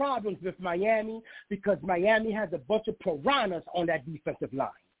have problems with Miami because Miami has a bunch of piranhas on that defensive line.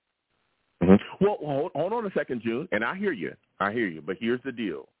 Mm-hmm. Well, hold on a second, June, and I hear you, but here's the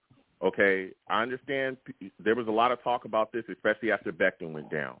deal. Okay, I understand there was a lot of talk about this, especially after Becton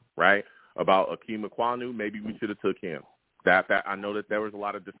went down, right? About Akeem Ekwonu, maybe we should have took him. That I know that there was a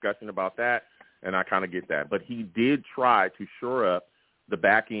lot of discussion about that, and I kind of get that. But he did try to shore up the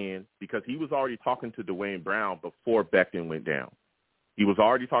back end because he was already talking to Dwayne Brown before Becton went down. He was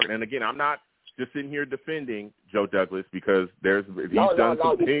already talking. And, again, I'm not just sitting here defending Joe Douglas because he's done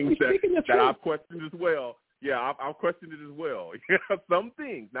some things that I've questioned as well. Yeah, I've questioned it as well. Some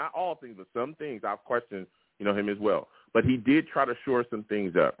things, not all things, but some things I've questioned, him as well. But he did try to shore some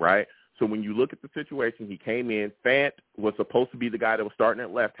things up, right? So when you look at the situation, he came in. Fant was supposed to be the guy that was starting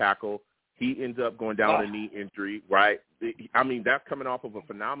at left tackle. He ends up going down with a knee injury, right? I mean, that's coming off of a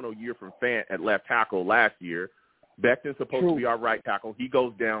phenomenal year from Fant at left tackle last year. Becton's supposed to be our right tackle. He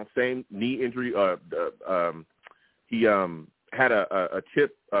goes down, same knee injury. He had a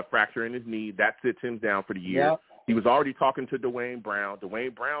chip fracture in his knee. That sits him down for the year. Yep. He was already talking to Dwayne Brown.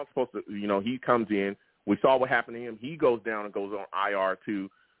 Dwayne Brown's supposed to, he comes in. We saw what happened to him. He goes down and goes on IR too.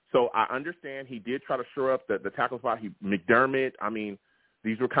 So I understand he did try to shore up the tackle spot. McDermott, I mean,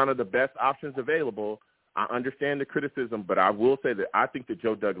 these were kind of the best options available. I understand the criticism, but I will say that I think that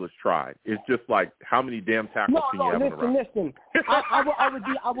Joe Douglas tried. It's just like how many damn tackles can you have on the roster? Listen. I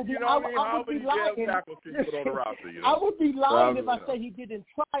would be lying if I said he didn't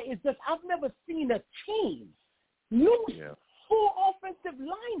try. It's just I've never seen a team lose 4 offensive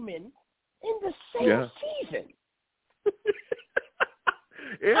linemen in the same season.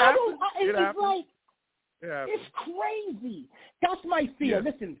 It's crazy. That's my fear. Yeah.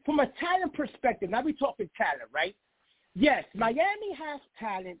 Listen, from a talent perspective, now we're talking talent, right? Yes, Miami has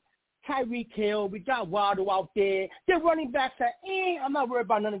talent. Tyreek Hill, we got Waddle out there. Their running backs are, I'm not worried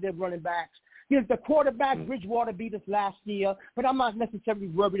about none of their running backs. There's the quarterback, Bridgewater beat us last year, but I'm not necessarily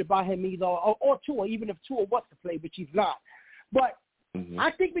worried about him either, or Tua, even if Tua wants to play, which he's not. But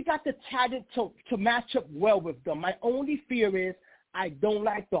I think we got the talent to match up well with them. My only fear is I don't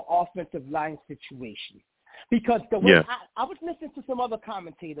like the offensive line situation. Because the way I was listening to some other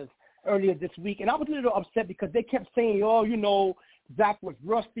commentators earlier this week, and I was a little upset because they kept saying, Zach was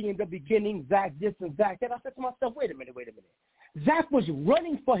rusty in the beginning, Zach this and Zach that. I said to myself, wait a minute. Zach was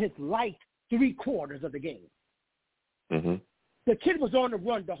running for his life 3/4 of the game. Mm-hmm. The kid was on the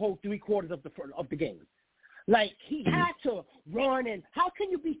run the whole 3/4 of the game. Like, he had to run, and how can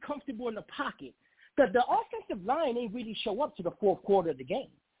you be comfortable in the pocket? Because the offensive line ain't really show up to the 4th quarter of the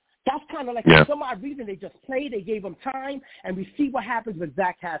game. That's kind of like for some odd reason they just played, they gave him time, and we see what happens when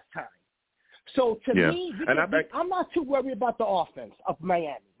Zach has time. So to me, I'm not too worried about the offense of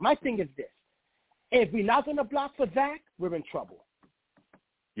Miami. My thing is this. If we're not going to block for Zach, we're in trouble.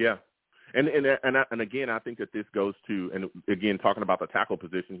 Yeah. And again, I think that this goes to, and again, talking about the tackle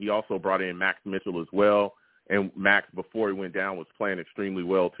position, he also brought in Max Mitchell as well. And Max, before he went down, was playing extremely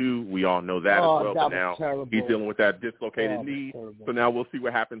well, too. We all know that as well. But now he's dealing with that dislocated knee. Terrible. So now we'll see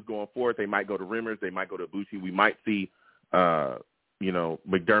what happens going forward. They might go to Rimmers. They might go to Bucci. We might see,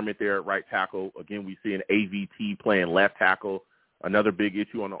 McDermott there at right tackle. Again, we see an AVT playing left tackle. Another big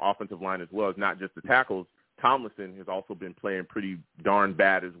issue on the offensive line as well is not just the tackles. Tomlinson has also been playing pretty darn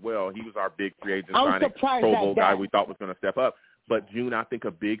bad as well. He was our big free agent signing, Pro Bowl guy we thought was going to step up. But, June, I think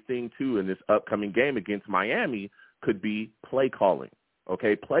a big thing, too, in this upcoming game against Miami could be play calling.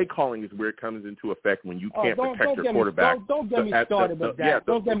 Okay? Play calling is where it comes into effect when you can't protect your quarterback. Don't get me started with that.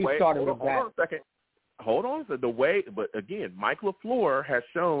 Don't get me started with that. Hold on a second. Hold on. So but, again, Mike LaFleur has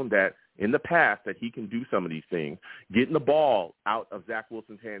shown that in the past that he can do some of these things. Getting the ball out of Zach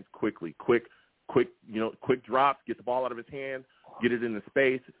Wilson's hands quickly. Quick drops, get the ball out of his hands, get it in the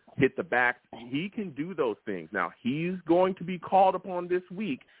space, hit the back. He can do those things. Now, he's going to be called upon this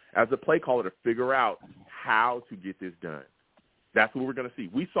week as a play caller to figure out how to get this done. That's what we're going to see.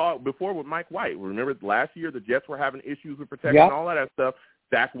 We saw it before with Mike White. Remember last year the Jets were having issues with protection and all that stuff.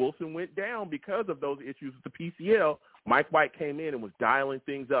 Zach Wilson went down because of those issues with the PCL. Mike White came in and was dialing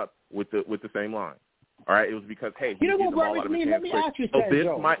things up with the same line. All right, it was because, hey, you know what worries me? Let me ask you something,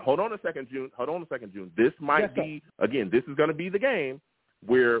 Joe. Hold on a second, June. This might be, again, this is going to be the game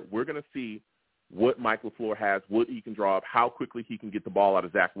where we're going to see what Mike LaFleur has, what he can draw up, how quickly he can get the ball out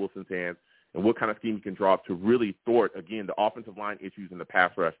of Zach Wilson's hands, and what kind of scheme he can draw up to really thwart, again, the offensive line issues in the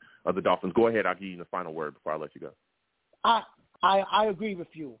pass rush of the Dolphins. Go ahead. I'll give you the final word before I let you go. I agree with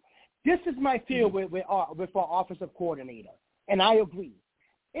you. This is my fear with our offensive coordinator, and I agree.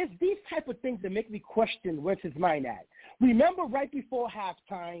 It's these type of things that make me question where's his mind at. Remember right before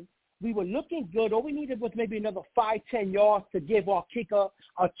halftime, we were looking good. All we needed was maybe another 5-10 yards to give our kicker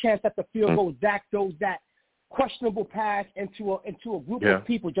a chance at the field goal. Zach throws that questionable pass into a group of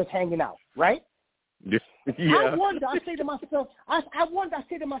people just hanging out, right? Yeah. I say to myself, why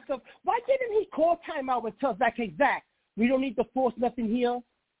didn't he call timeout and tell Zach, hey, Zach, we don't need to force nothing here.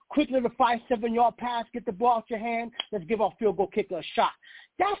 quick little 5-7 yard pass, get the ball out your hand, let's give our field goal kicker a shot.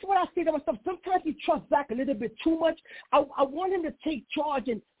 That's what I see to myself. Sometimes you trust Zach a little bit too much. I want him to take charge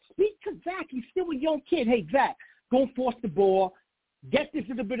and speak to Zach. He's still a young kid. Hey, Zach, don't force the ball. Get this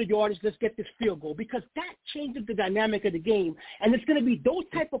little bit of yardage. Let's get this field goal, because that changes the dynamic of the game. And it's going to be those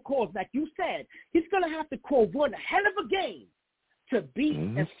type of calls, like you said. He's going to have to call one hell of a game to beat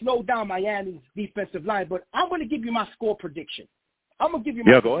and slow down Miami's defensive line. But I'm going to give you my score prediction. I'm going to give you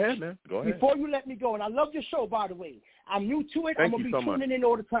my go prediction. ahead, man. Go ahead. Before you let me go, and I love your show, by the way. I'm new to it. Thank I'm going to be you so tuning in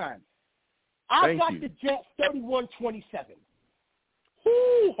all the time. I got you. the Jets 31-27.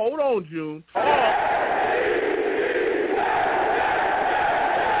 Ooh, hold on, June.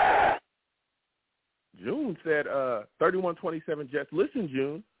 June said 31-27 Jets. Listen,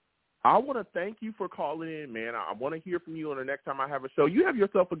 June, I want to thank you for calling in, man. I want to hear from you on the next time I have a show. You have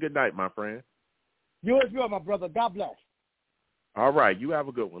yourself a good night, my friend. You as well, my brother. God bless. All right, you have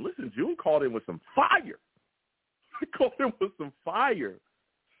a good one. Listen, June called in with some fire. He called in with some fire.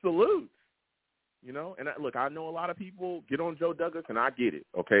 Salutes. You know, and look, I know a lot of people get on Joe Douglas, and I get it.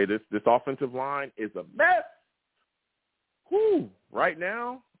 Okay, this offensive line is a mess. Whew. Right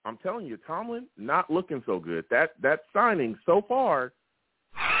now, I'm telling you, Tomlin not looking so good. That signing so far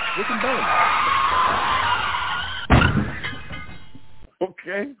looking bad.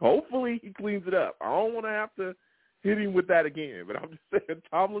 Okay, hopefully he cleans it up. I don't want to have to hit him with that again, but I'm just saying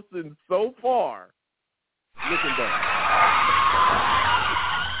Tomlinson so far looking bad.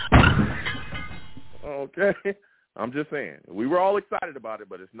 Okay, I'm just saying. We were all excited about it,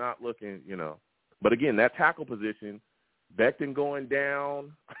 but it's not looking, you know. But again, that tackle position, Becton going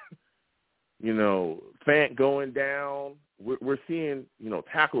down, you know, Fant going down. We're seeing, you know,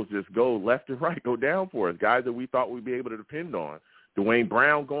 tackles just go left and right, go down for us, guys that we thought we'd be able to depend on. Dwayne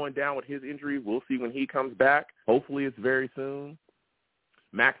Brown going down with his injury. We'll see when he comes back. Hopefully it's very soon.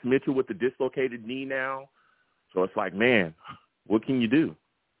 Max Mitchell with the dislocated knee now. So it's like, man, what can you do?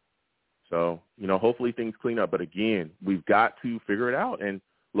 So, you know, hopefully things clean up. But, again, we've got to figure it out. And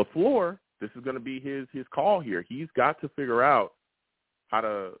LaFleur, this is going to be his call here. He's got to figure out how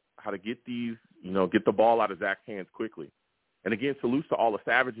to get these, you know, get the ball out of Zach's hands quickly. And, again, salutes to all the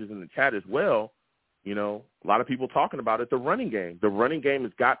savages in the chat as well. You know, a lot of people talking about it, the running game. The running game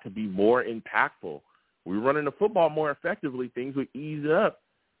has got to be more impactful. We're running the football more effectively. Things would ease up.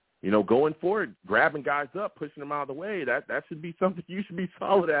 You know, going forward, grabbing guys up, pushing them out of the way, that should be something you should be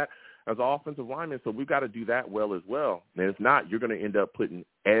solid at as an offensive lineman. So we've got to do that well as well. And if not, you're going to end up putting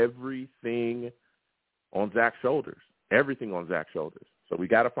everything on Zach's shoulders, everything on Zach's shoulders. So we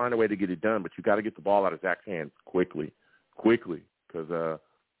got to find a way to get it done, but you got to get the ball out of Zach's hands quickly, because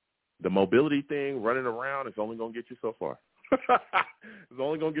the mobility thing, running around, is only going to get you so far. It's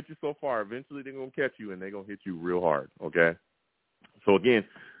only going to get you so far. Eventually they're going to catch you, and they're going to hit you real hard, okay? So, again,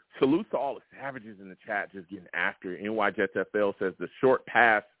 salutes to all the savages in the chat just getting after it. NY Jets FL says the short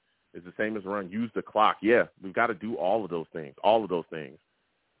pass is the same as run. Use the clock. Yeah, we've got to do all of those things,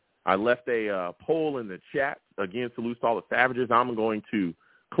 I left a poll in the chat. Again, salutes to all the savages. I'm going to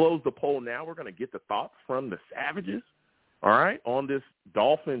close the poll now. We're going to get the thoughts from the savages, all right, on this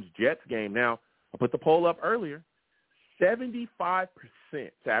Dolphins-Jets game. Now, I put the poll up earlier. 75%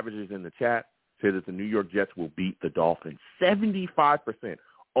 savages in the chat say that the New York Jets will beat the Dolphins. 75%.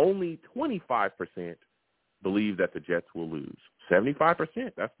 Only 25% believe that the Jets will lose.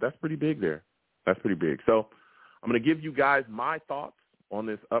 75%. That's pretty big there. That's pretty big. So I'm going to give you guys my thoughts on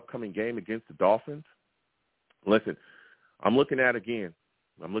this upcoming game against the Dolphins. Listen, I'm looking at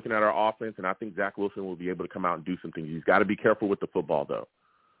our offense, and I think Zach Wilson will be able to come out and do some things. He's got to be careful with the football, though.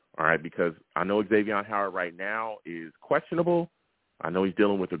 All right, because I know Xavier Howard right now is questionable. I know he's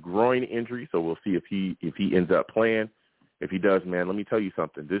dealing with a groin injury, so we'll see if he ends up playing. If he does, man, let me tell you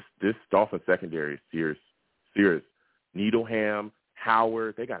something. This Dolphins secondary is serious. Needleham,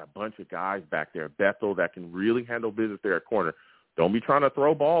 Howard, they got a bunch of guys back there. Bethel that can really handle business there at corner. Don't be trying to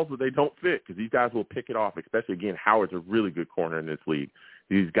throw balls where they don't fit, because these guys will pick it off, especially, again, Howard's a really good corner in this league.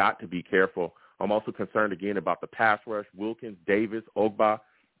 He's got to be careful. I'm also concerned, again, about the pass rush. Wilkins, Davis, Ogba.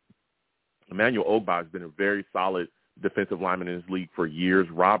 Emmanuel Ogba has been a very solid defensive lineman in this league for years.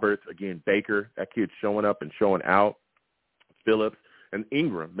 Roberts, again, Baker, that kid's showing up and showing out. Phillips and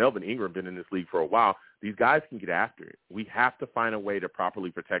Ingram, Melvin Ingram, been in this league for a while. These guys can get after it. We have to find a way to properly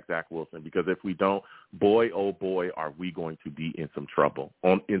protect Zach Wilson, because if we don't, boy, oh boy, are we going to be in some trouble,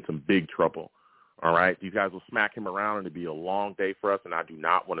 in some big trouble. All right? These guys will smack him around, and it'll be a long day for us, and I do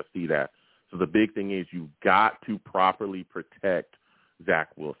not want to see that. So the big thing is you've got to properly protect Zach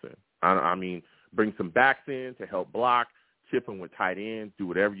Wilson. I mean, bring some backs in to help block, chipping with tight ends, do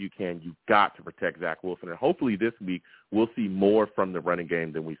whatever you can. You got to protect Zach Wilson. And hopefully this week we'll see more from the running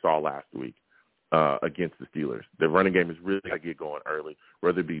game than we saw last week against the Steelers. The running game is really got to get going early,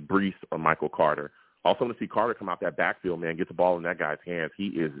 whether it be Brees or Michael Carter. Also want to see Carter come out that backfield, man, get the ball in that guy's hands. He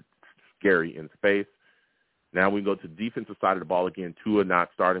is scary in space. Now we go to the defensive side of the ball again. Tua not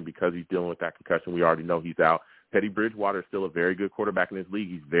starting because he's dealing with that concussion. We already know he's out. Teddy Bridgewater is still a very good quarterback in this league.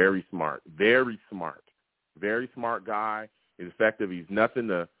 He's very smart, very smart. Very smart guy. He's effective. He's nothing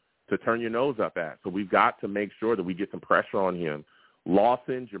to turn your nose up at. So we've got to make sure that we get some pressure on him.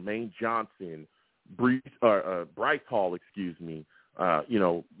 Lawson, Jermaine Johnson, Bryce Hall,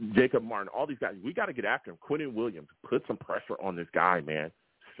 Jacob Martin, all these guys. We got to get after him. Quentin Williams, put some pressure on this guy, man.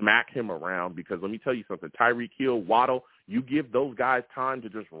 Smack him around because let me tell you something. Tyreek Hill, Waddle, you give those guys time to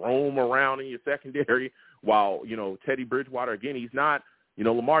just roam around in your secondary while, Teddy Bridgewater, again, he's not,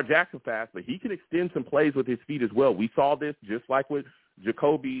 Lamar Jackson fast, but he can extend some plays with his feet as well. We saw this just like with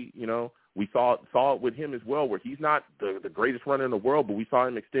Jacoby, we saw it with him as well where he's not the greatest runner in the world, but we saw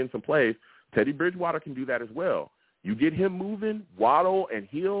him extend some plays. Teddy Bridgewater can do that as well. You get him moving, Waddle and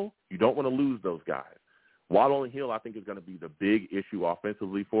Hill, you don't want to lose those guys. Waddle and Hill, I think, is going to be the big issue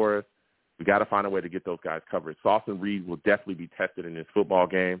offensively for us. We got to find a way to get those guys covered. Sauce and Reed will definitely be tested in this football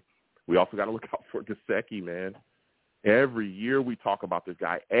game. We also got to look out for Gesicki, man. Every year we talk about this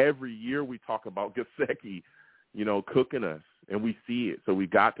guy. Every year we talk about Gesicki, cooking us, and we see it. So we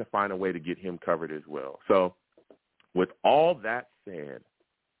got to find a way to get him covered as well. So with all that said,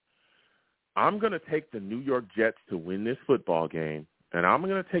 I'm going to take the New York Jets to win this football game, and I'm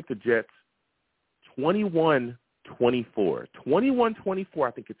going to take the Jets 21-24. 21-24,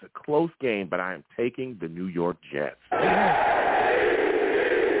 I think it's a close game, but I am taking the New York Jets.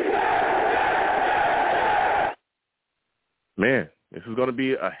 Man, this is going to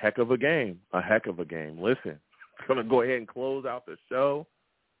be a heck of a game, Listen, I'm going to go ahead and close out the show.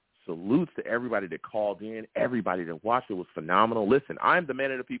 Salutes to everybody that called in, everybody that watched. It was phenomenal. Listen, I'm the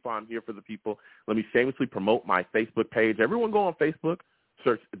man of the people. I'm here for the people. Let me shamelessly promote my Facebook page. Everyone go on Facebook.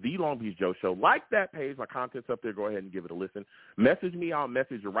 Search The Long Beach Joe Show. Like that page. My content's up there. Go ahead and give it a listen. Message me. I'll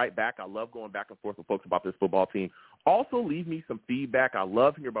message you right back. I love going back and forth with folks about this football team. Also, leave me some feedback. I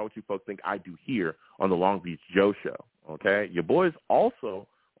love hearing about what you folks think I do here on The Long Beach Joe Show. Okay? Your boy's also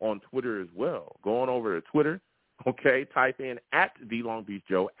on Twitter as well. Go on over to Twitter. Okay? Type in @The Long Beach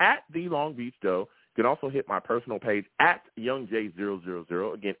Joe, @The Long Beach Joe. You can also hit my personal page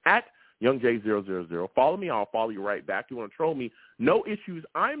 @YoungJ000. Again, @YoungJ000. Follow me. I'll follow you right back. You want to troll me? No issues.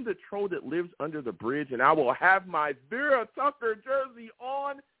 I'm the troll that lives under the bridge, and I will have my Vera Tucker jersey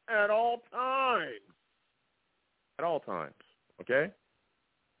on at all times. At all times. Okay?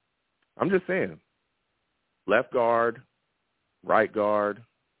 I'm just saying. Left guard, right guard,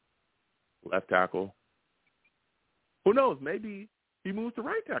 left tackle. Who knows? Maybe he moves to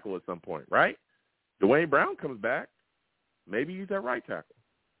right tackle at some point, right? Dwayne Brown comes back. Maybe he's at right tackle.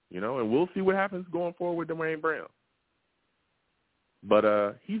 And we'll see what happens going forward with Dwayne Brown.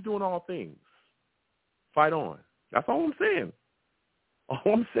 But he's doing all things. Fight on. That's all I'm saying. All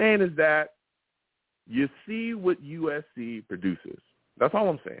I'm saying is that you see what USC produces. That's all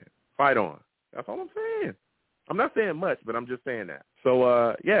I'm saying. Fight on. That's all I'm saying. I'm not saying much, but I'm just saying that.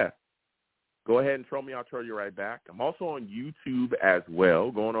 So, yeah. Go ahead and troll me. I'll troll you right back. I'm also on YouTube as well.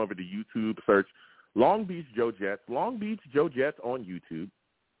 Going over to YouTube, search Long Beach Joe Jets. Long Beach Joe Jets on YouTube.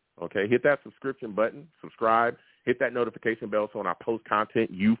 Okay, hit that subscription button, subscribe, hit that notification bell so when I post content,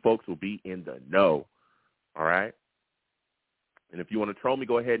 you folks will be in the know, all right? And if you want to troll me,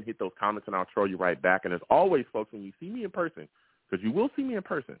 go ahead and hit those comments, and I'll troll you right back. And as always, folks, when you see me in person, because you will see me in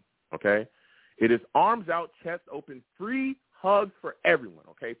person, okay, it is arms out, chest open, free hugs for everyone,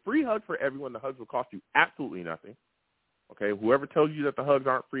 okay? Free hugs for everyone. The hugs will cost you absolutely nothing, okay? Whoever tells you that the hugs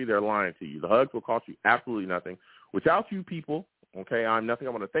aren't free, they're lying to you. The hugs will cost you absolutely nothing. Without you people, okay, I'm nothing.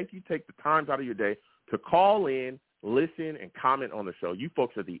 I want to thank you. Take the time out of your day to call in, listen, and comment on the show. You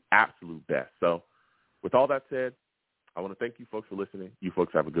folks are the absolute best. So with all that said, I want to thank you folks for listening. You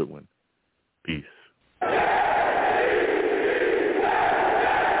folks have a good one. Peace.